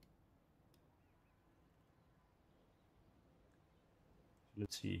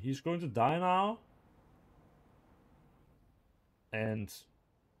 Let's see. He's going to die now. And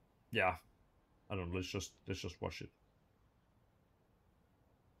yeah, I don't know, let's just watch it.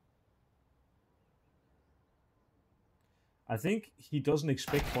 I think he doesn't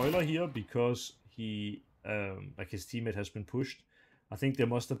expect boiler here, because he like his teammate has been pushed. I think there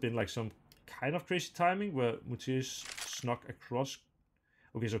must have been like some kind of crazy timing where Mutius snuck across.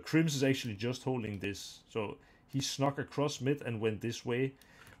 Okay, so Crims is actually just holding this. So he snuck across mid and went this way,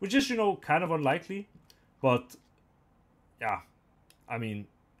 which is, you know, kind of unlikely. But yeah, I mean,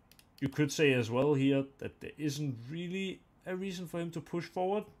 you could say as well here that there isn't really a reason for him to push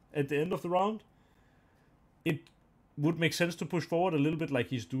forward at the end of the round. It would make sense to push forward a little bit like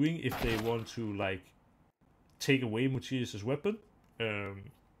he's doing if they want to, like, take away Mutius' weapon.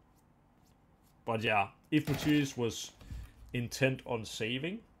 But yeah, if Mutius was intent on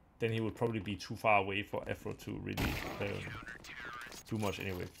saving, then he would probably be too far away for Afro to really do much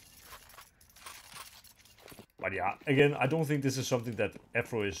anyway. But yeah, again, I don't think this is something that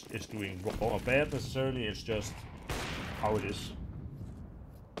Afro is doing wrong or bad necessarily. It's just how it is.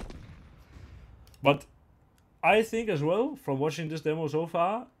 But I think as well, from watching this demo so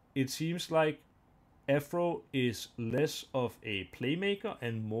far, it seems like Afro is less of a playmaker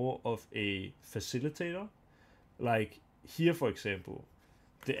and more of a facilitator. Like here, for example,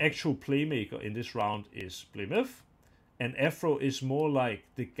 the actual playmaker in this round is Blamef, and Afro is more like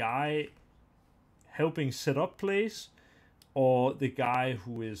the guy helping set up plays, or the guy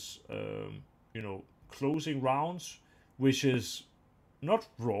who is, you know, closing rounds, which is not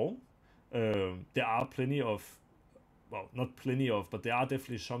wrong. There are plenty of, well, not plenty of, but there are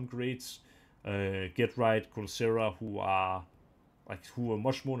definitely some greats, Get Right, Colsera, who are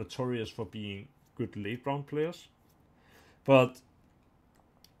much more notorious for being good late round players. But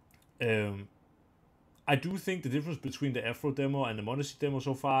I do think the difference between the Afro demo and the Monacy demo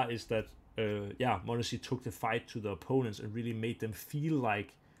so far is that, Monacy took the fight to the opponents and really made them feel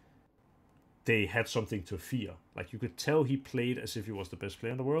like they had something to fear. Like, you could tell he played as if he was the best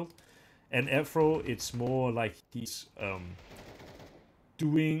player in the world. And Afro, it's more like he's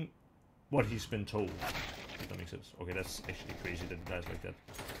doing what he's been told. If that makes sense. Okay, that's actually crazy that he dies like that.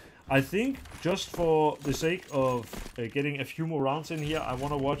 I think, just for the sake of getting a few more rounds in here, I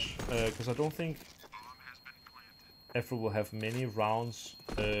want to watch, because I don't think Afro will have many rounds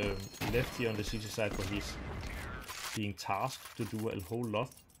left here on the CT side where he's being tasked to do a whole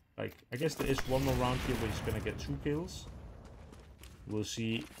lot. Like, I guess there is one more round here where he's gonna get 2 kills. We'll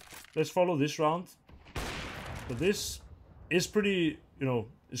see. Let's follow this round. But this is pretty, you know,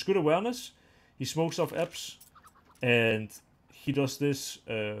 it's good awareness. He smokes off apps, and he does this,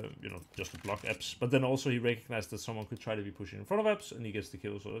 you know, just to block apps. But then also he recognized that someone could try to be pushing in front of apps, and he gets the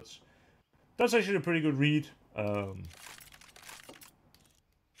kill. So that's actually a pretty good read.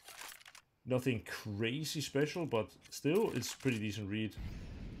 Nothing crazy special, but still, it's a pretty decent read.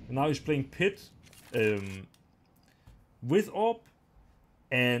 And now he's playing Pit with AWP,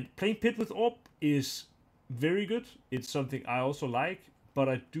 and playing Pit with AWP is very good. It's something I also like, but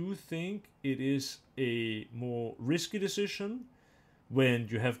I do think it is a more risky decision when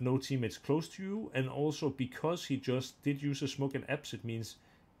you have no teammates close to you, and also because he just did use a smoke and apps, it means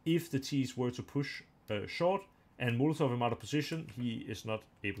if the T's were to push short and Molotov him out of position, he is not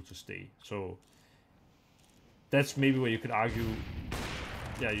able to stay. So that's maybe where you could argue,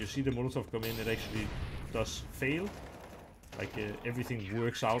 yeah, you see the Molotov come in, it actually does fail. Like, everything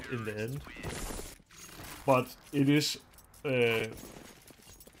works out in the end. But it is,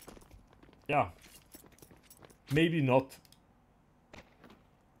 yeah, maybe not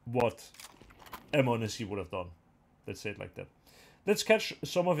what Monacy would have done. Let's say it like that. Let's catch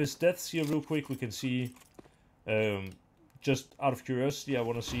some of his deaths here real quick. We can see, just out of curiosity, I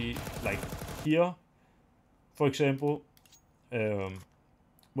want to see, like, here, for example,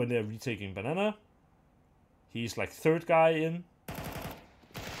 when they're retaking Banana, he's like 3rd guy in.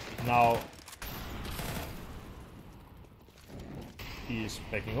 Now he's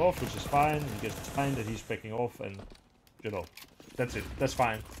backing off, which is fine. He gets fine that he's backing off, and, you know, that's it. That's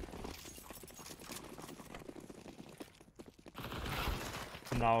fine.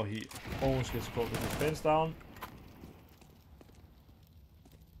 Now he almost gets caught with his fence down.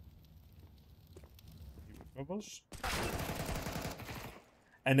 He recovers.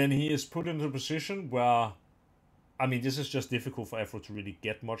 And then he is put into a position where, I mean, this is just difficult for Afro to really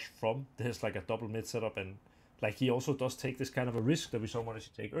get much from. There's like a double mid setup, and like he also does take this kind of a risk that we saw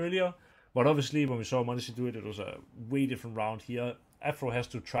Monacy take earlier. But obviously, when we saw Monacy do it, it was a way different round here. Afro has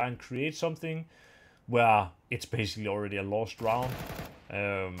to try and create something where it's basically already a lost round.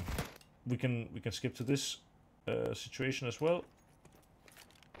 We can skip to this situation as well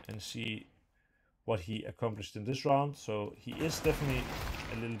and see what he accomplished in this round. So he is definitely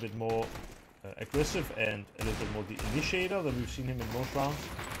a little bit more aggressive and a little bit more the initiator than we've seen him in most rounds.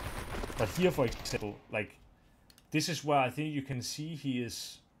 But here, for example, like, this is where I think you can see he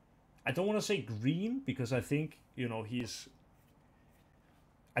is, I don't want to say green, because I think, you know,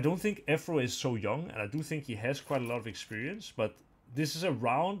 I don't think Afro is so young, and I do think he has quite a lot of experience, but this is a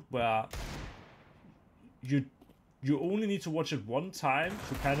round where you only need to watch it one time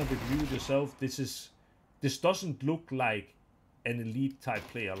to kind of agree with yourself. This doesn't look like an elite type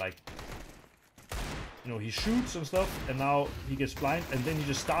player. Like, you know, he shoots and stuff, and now he gets blind, and then he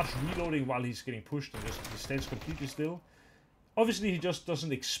just starts reloading while he's getting pushed, and just he stands completely still. Obviously, he just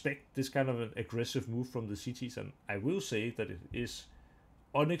doesn't expect this kind of an aggressive move from the CTs, and I will say that it is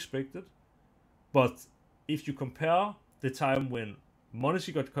unexpected. But if you compare the time when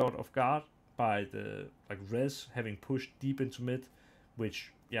Monacy got caught off guard by the Rez having pushed deep into mid,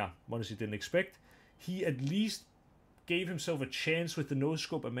 which, yeah, Monacy didn't expect, he at least gave himself a chance with the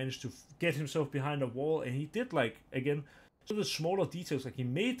no-scope and managed to get himself behind a wall, and he did, like, again, so the smaller details, like, he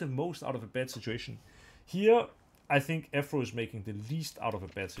made the most out of a bad situation. Here, I think Afro is making the least out of a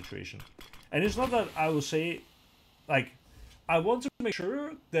bad situation. And it's not that I will say, like, I want to make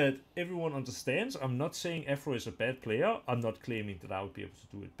sure that everyone understands. I'm not saying Afro is a bad player. I'm not claiming that I would be able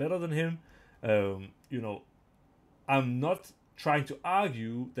to do it better than him. You know, I'm not trying to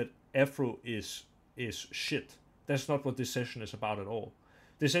argue that Afro is shit. That's not what this session is about at all.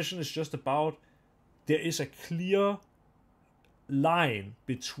 This session is just about there is a clear line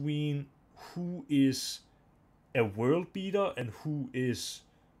between who is a world beater and who is,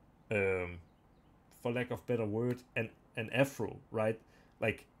 for lack of better word, an Afro, right?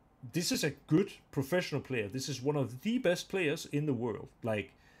 Like, this is a good professional player. This is one of the best players in the world.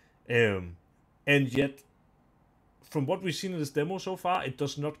 Like, and yet, from what we've seen in this demo so far, it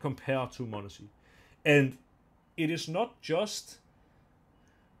does not compare to m0NESY. And it is not just,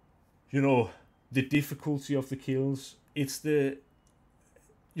 you know, the difficulty of the kills. It's the,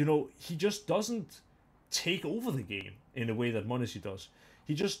 you know, he just doesn't take over the game in a way that m0NESY does.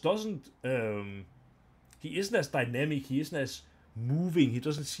 He just doesn't, he isn't as dynamic, he isn't as moving, he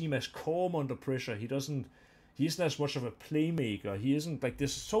doesn't seem as calm under pressure, he isn't as much of a playmaker, he isn't, like,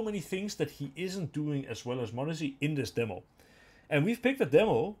 there's so many things that he isn't doing as well as m0NESY in this demo. And we've picked a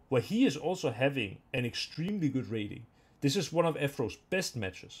demo where he is also having an extremely good rating. This is one of Afro's best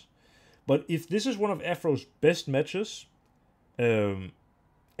matches. But if this is one of Afro's best matches, and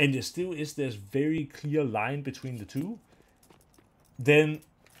there still is this very clear line between the two, then,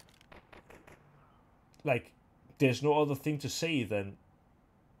 like, there's no other thing to say than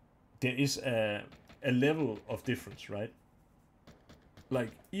there is a level of difference, right?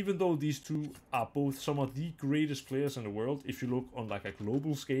 Like, even though these two are both some of the greatest players in the world, if you look on, like, a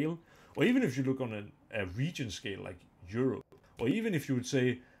global scale, or even if you look on a region scale, like Europe, or even if you would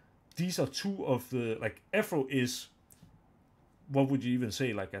say these are two of the, like, Afro is, what would you even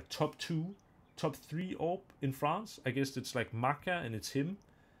say, like a top 3 AWP in France? I guess it's like Maka and it's him.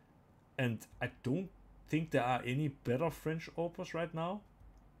 And I don't think there are any better French AWPers right now.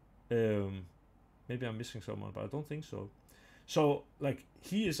 Maybe I'm missing someone, but I don't think so. So, like,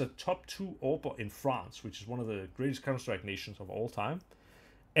 he is a top 2 AWPer in France, which is one of the greatest Counter-Strike nations of all time.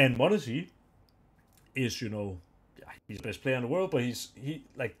 And m0NESY is, you know, he's the best player in the world, but he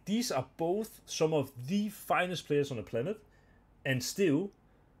like, these are both some of the finest players on the planet. And still,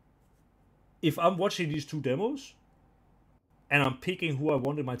 if I'm watching these two demos and I'm picking who I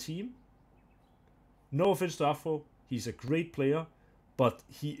want in my team, no offense to Afro, he's a great player, but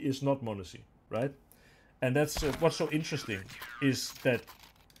he is not m0NESY, right? And that's what's so interesting, is that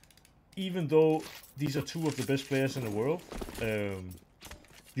even though these are two of the best players in the world,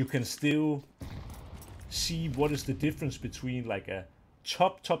 you can still see what is the difference between, like, a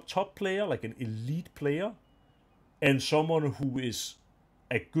top player, like an elite player, and someone who is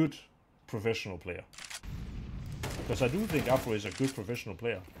a good professional player. Because I do think Afro is a good professional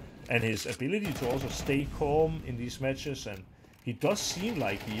player. And his ability to also stay calm in these matches, and he does seem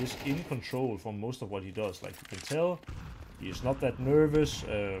like he is in control for most of what he does. Like, you can tell he is not that nervous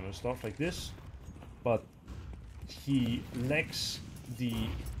and stuff like this. But he lacks the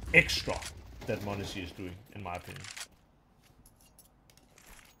extra that m0NESY is doing, in my opinion.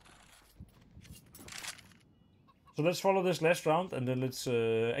 So let's follow this last round, and then let's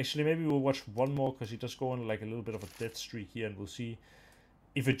actually, maybe we'll watch one more, because he does go on like a little bit of a death streak here, and we'll see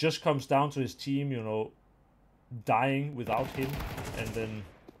if it just comes down to his team, you know, dying without him, and then,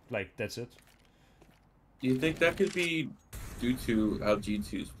 like, that's it. Do you think that could be due to how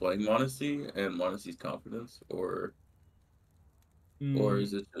G2 is playing m0NESY and m0NESY's confidence, or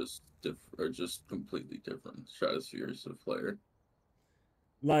is it just completely different stratospheres of player?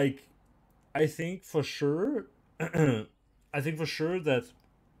 Like, I think for sure, that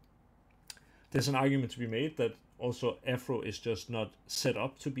there's an argument to be made that also Afro is just not set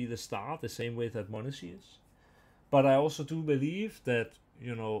up to be the star the same way that m0NESY is. But I also do believe that,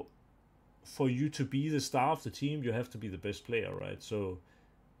 you know, for you to be the star of the team, you have to be the best player, right? So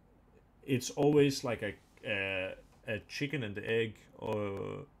it's always like a chicken and the egg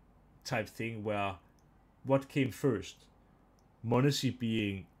or type thing, where what came first? m0NESY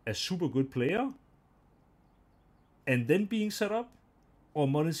being a super good player and then being set up, or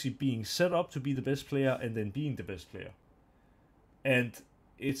m0NESY being set up to be the best player and then being the best player? And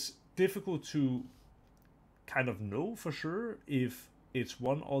it's difficult to kind of know for sure if it's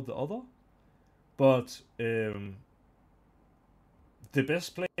one or the other. But the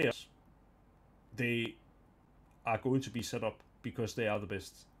best players, they are going to be set up because they are the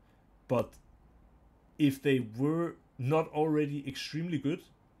best. But if they were not already extremely good,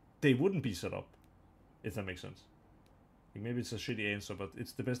 they wouldn't be set up, if that makes sense. Maybe it's a shitty answer, but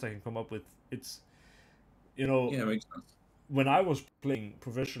it's the best I can come up with. It's, you know, Yeah, it makes sense. When I was playing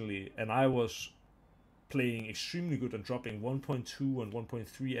professionally and I was playing extremely good and dropping 1.2 and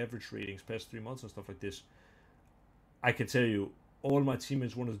 1.3 average ratings past 3 months and stuff like this, I can tell you, all my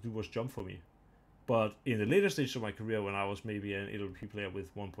teammates wanted to do was jump for me. But in the later stage of my career, when I was maybe an AWP player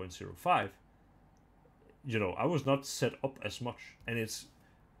with 1.05, you know, I was not set up as much. And it's,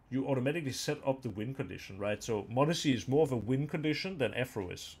 you automatically set up the win condition, right? So Modesty is more of a win condition than Afro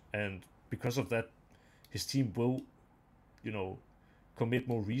is. And because of that, his team will, you know, commit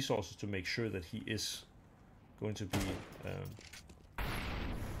more resources to make sure that he is going to be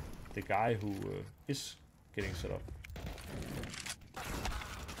the guy who is getting set up.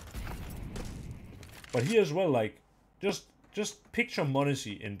 But here as well, like, just picture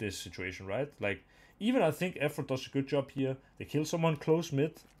Modesty in this situation, right? Like, even I think Afro does a good job here. They kill someone close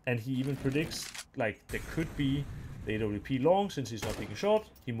mid, and he even predicts, like, there could be the AWP long, since he's not being short.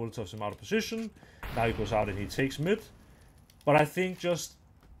 He Molotovs him out of position. Now he goes out and he takes mid. But I think just,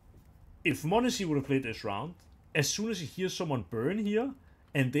 if Modesty would have played this round, as soon as he hears someone burn here,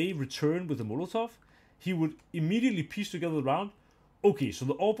 and they return with a Molotov, he would immediately piece together the round. Okay, so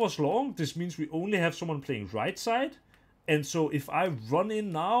the AWP was long. This means we only have someone playing right side. And so if I run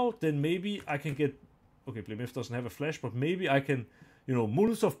in now, then maybe I can get... Okay, Blimif doesn't have a flash, but maybe I can, you know,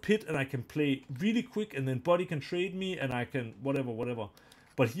 Molotov pit and I can play really quick and then Buddy can trade me and I can whatever.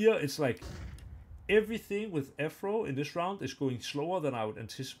 But here it's like everything with Afro in this round is going slower than I would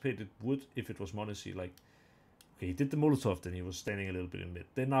anticipate it would if it was Modesty. Like, okay, he did the Molotov, then he was standing a little bit in mid.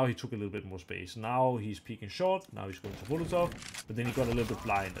 Then now he took a little bit more space. Now he's peeking short. Now he's going to Molotov. But then he got a little bit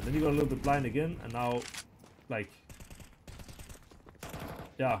blind. And then he got a little bit blind again. And now, like,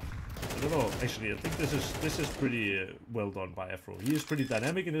 yeah, I don't know. Actually, I think this is pretty well done by Afro. He is pretty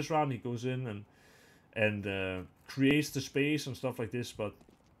dynamic in this round. He goes in and creates the space and stuff like this. But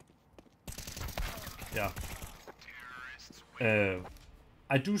yeah,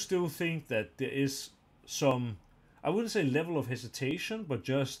 I do still think that there is some, I wouldn't say level of hesitation, but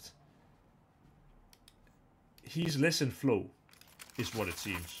just he's less in flow, is what it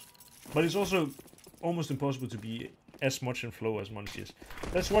seems. But it's also almost impossible to be as much in flow as Monty is.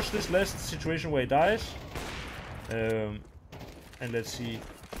 Let's watch this last situation where he dies, and let's see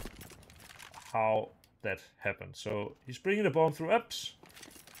how that happened. So he's bringing the bomb through apps.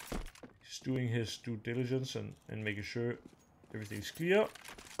 He's doing his due diligence and making sure everything's clear.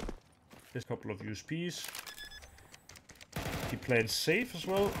 There's a couple of USPs. He plans safe as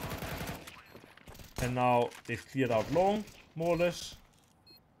well. And now they've cleared out long, more or less.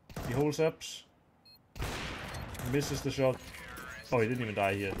 He holds apps. Misses the shot. Oh, he didn't even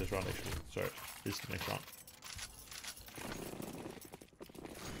die here this round, actually. Sorry, this is the next round.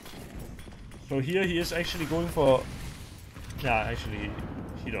 So here he is actually going for... Yeah, actually,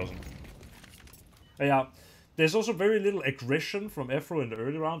 he doesn't. Yeah, there's also very little aggression from Afro in the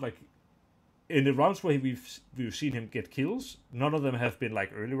early round. Like, in the rounds where we've seen him get kills, none of them have been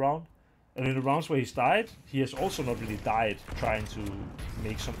like early round. And in the rounds where he's died, he has also not really died trying to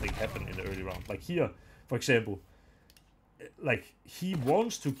make something happen in the early round. Like here, for example, like he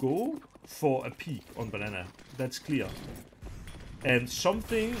wants to go for a peek on banana. That's clear. And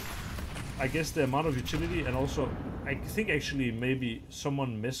something, I guess the amount of utility, and also I think actually maybe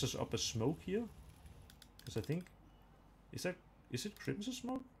someone messes up a smoke here. Because I think, is it Crimson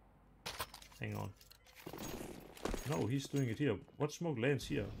smoke? Hang on. No, he's doing it here. What smoke lands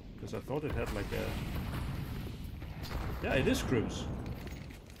here? Because I thought it had like a... Yeah, it is Crims.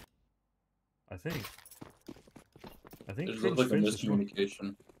 I think. It looks like a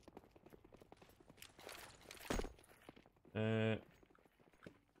miscommunication.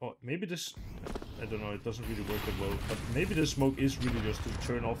 Oh, maybe this... I don't know, it doesn't really work that well. But maybe this smoke is really just to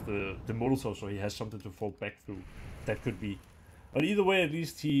turn off the Molotov so he has something to fall back through. That could be. But either way, at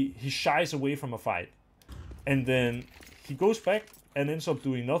least he shies away from a fight. And then he goes back and ends up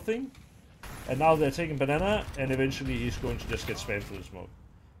doing nothing. And now they're taking banana, and eventually he's going to just get spammed through the smoke.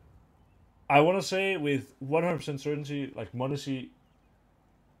 I want to say with 100% certainty, like Modesty,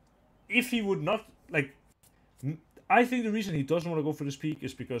 if he would not, like, I think the reason he doesn't want to go for this peak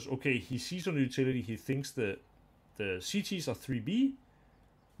is because, okay, he sees on the utility, he thinks the CTs are 3B.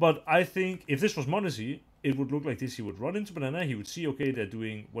 But I think if this was Modesty, it would look like this. He would run into banana, he would see, okay, they're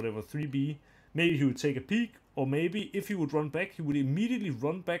doing whatever 3B. Maybe he would take a peek, or maybe if he would run back, he would immediately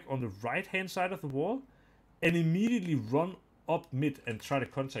run back on the right-hand side of the wall and immediately run up mid and try to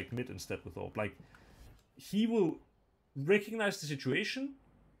contact mid instead with AWP. Like, he will recognize the situation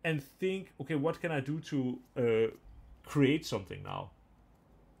and think, okay, what can I do to create something now?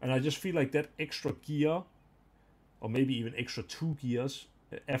 And I just feel like that extra gear, or maybe even extra 2 gears,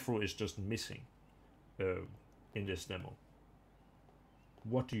 Afro is just missing in this demo.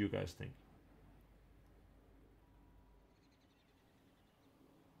 What do you guys think?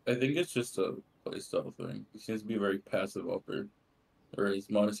 I think it's just a playstyle thing. He seems to be a very passive upper, whereas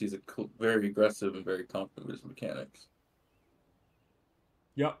Modesty is very aggressive and very confident with his mechanics.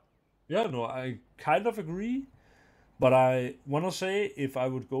 Yeah, yeah, no, I kind of agree, but I want to say if I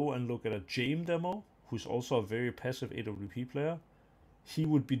would go and look at a James demo, who's also a very passive AWP player, he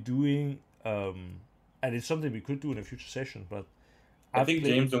would be doing, and it's something we could do in a future session, but I I've think played.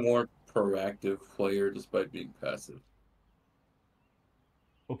 James is a more proactive player despite being passive.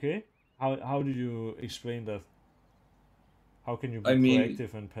 Okay, how did you explain that? How can you be I mean,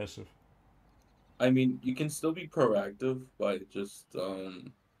 proactive and passive? you can still be proactive by just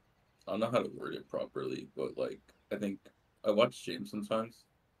I don't know how to word it properly, but like I think I watch James sometimes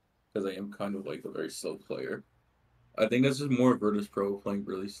because I am kind of like a very slow player. I think that's just more Virtus Pro playing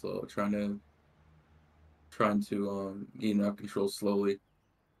really slow, trying to gain out control slowly.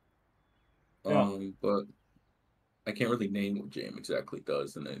 Yeah, But I can't really name what James exactly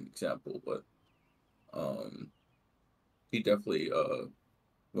does in an example, but um he definitely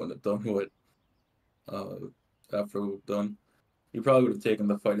wouldn't have done what uh Afro would have done. He probably would have taken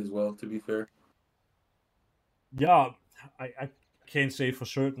the fight as well, to be fair. yeah, I can't say for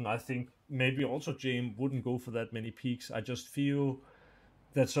certain. I think maybe also James wouldn't go for that many peaks. I just feel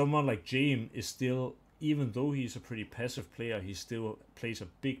that someone like James is still, even though he's a pretty passive player, he still plays a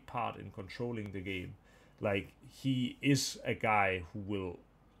big part in controlling the game. Like he is a guy who will,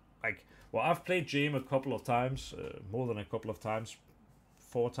 like, well, I've played James a couple of times, more than a couple of times,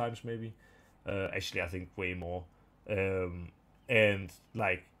 4 times maybe. Actually, I think way more. Um, and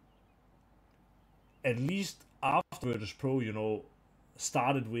like at least after Virtus Pro,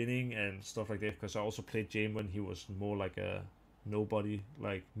 started winning and stuff like that. Because I also played James when he was more like a nobody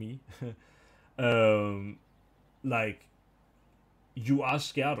like me. um, like you are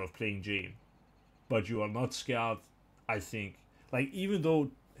scared of playing James, but you are not scared. I think like even though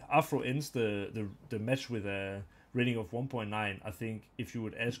Afro ends the match with a rating of 1.9, I think if you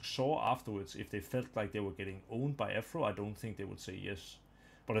would ask Saw afterwards if they felt like they were getting owned by Afro, I don't think they would say yes.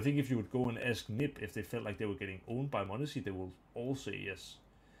 But I think if you would go and ask Nip if they felt like they were getting owned by Monacy, they will all say yes.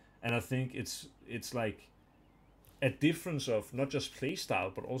 And I think it's like a difference of not just play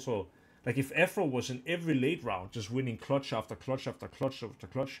style, but also like if Afro was in every late round just winning clutch after clutch after clutch after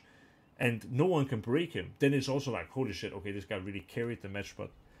clutch, and no one can break him, then it's also like holy shit, okay, this guy really carried the match. But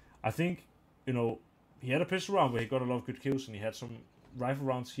I think you know he had a pistol round where he got a lot of good kills, and he had some rifle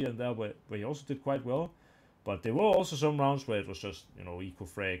rounds here and there where he also did quite well. But there were also some rounds where it was just equal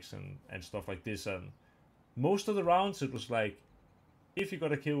frags and stuff like this, and most of the rounds it was like if he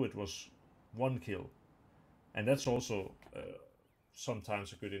got a kill, it was one kill, and that's also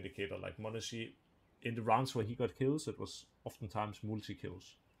sometimes a good indicator. Like Monacy, in the rounds where he got kills, it was oftentimes multi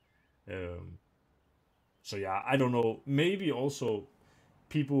kills. Um, so yeah, I don't know. Maybe also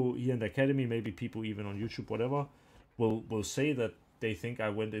people here in the academy, maybe people even on YouTube, whatever, will say that they think I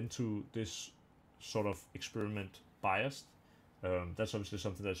went into this sort of experiment biased. That's obviously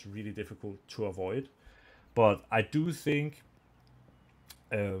something that's really difficult to avoid. But I do think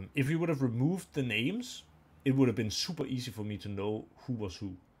if we would have removed the names, it would have been super easy for me to know who was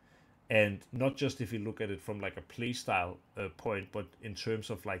who. And not just if you look at it from like a playstyle point, but in terms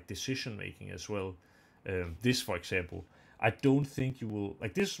of like decision making as well. This, for example, I don't think you will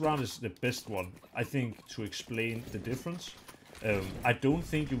like this round is the best one I think to explain the difference. I don't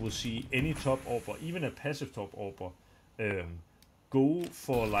think you will see any top AWPer, even a passive top AWPer, go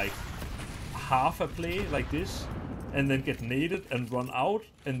for like half a play like this, and then get naded and run out,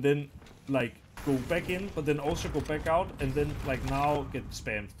 and then like go back in, but then also go back out, and then like now get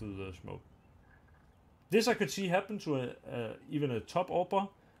spammed through the smoke. This I could see happen to even a top AWPer,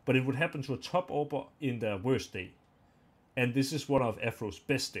 but it would happen to a top AWPer in their worst day. And this is one of Afro's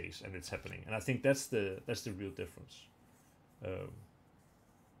best days, and it's happening. And I think that's the real difference. Um,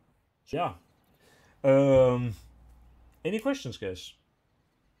 so yeah. Any questions, guys?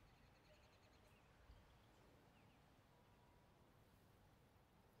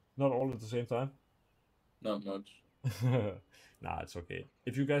 Not all at the same time. Not much. Nah, it's okay.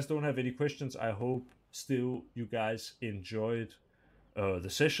 If you guys don't have any questions, I hope still you guys enjoyed the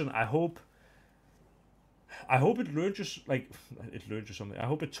session. I hope it learned you like it learned you something. I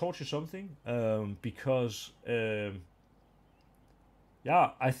hope it taught you something. Because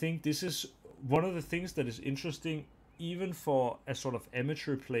yeah, I think this is one of the things that is interesting, even for a sort of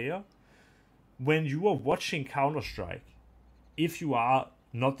amateur player. When you are watching Counter Strike, if you are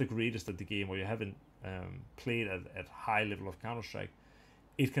not the greatest at the game or you haven't played at high level of Counter Strike,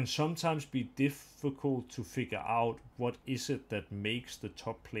 it can sometimes be difficult to figure out what is it that makes the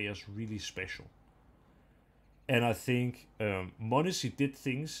top players really special. And I think Monacy did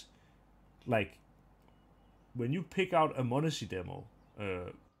things like when you pick out a Monacy demo,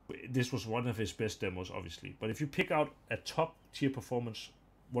 this was one of his best demos, obviously. But if you pick out a top tier performance,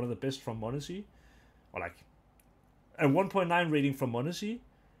 one of the best from Monacy, or like a 1.9 rating from Monacy,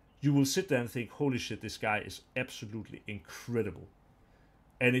 you will sit there and think, holy shit, this guy is absolutely incredible.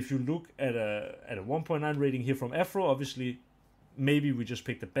 And if you look at a 1.9 rating here from Afro, obviously, maybe we just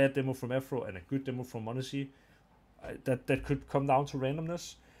picked a bad demo from Afro and a good demo from Monacy. That could come down to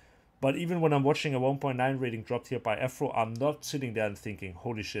randomness. But even when I'm watching a 1.9 rating dropped here by Afro, I'm not sitting there and thinking,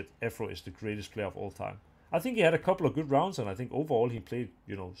 holy shit, Afro is the greatest player of all time. I think he had a couple of good rounds, and I think overall he played,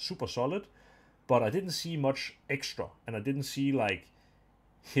 super solid. But I didn't see much extra, and I didn't see like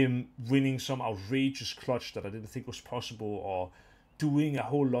him winning some outrageous clutch that I didn't think was possible, or doing a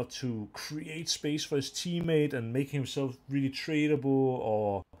whole lot to create space for his teammate and making himself really tradable,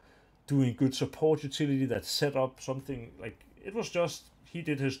 or doing good support utility that set up something. Like, it was just, he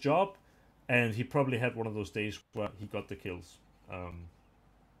did his job, and he probably had one of those days where he got the kills.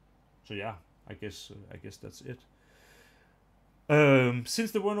 So yeah, I guess that's it.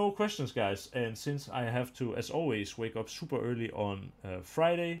 Since there were no questions, guys, and since I have to, as always, wake up super early on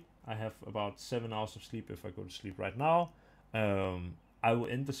Friday, I have about 7 hours of sleep if I go to sleep right now. I will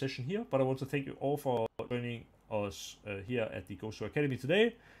end the session here, but I want to thank you all for joining us here at the Gosu Academy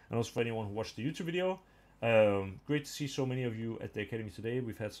today, and also for anyone who watched the YouTube video. Great to see so many of you at the Academy today.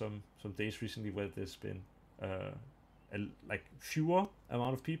 We've had some days recently where there's been like fewer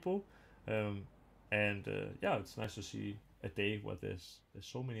amount of people, and yeah, it's nice to see a day where there's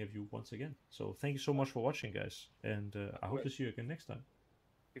so many of you once again. So thank you so much for watching, guys, and I hope to see you again next time.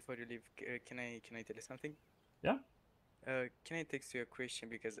 Before you leave, can I tell you something? Yeah. Can I text you a question,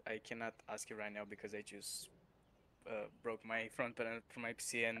 because I cannot ask you right now because I just broke my front panel from my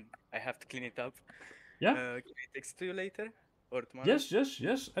PC and I have to clean it up. Yeah. Can I text to you later or tomorrow?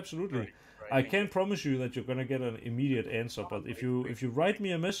 Yes, absolutely. Right, I can't promise you that you're gonna get an immediate answer, but if you write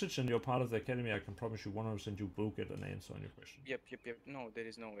me a message and you're part of the Academy, I can promise you 100% you will get an answer on your question. Yep. No, there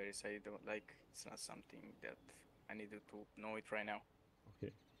is no worries. I don't like. It's not something that I need to know it right now.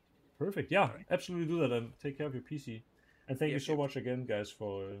 Okay. Perfect. Yeah, absolutely do that, and take care of your PC. And thank you so much again, guys,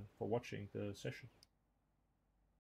 for watching the session.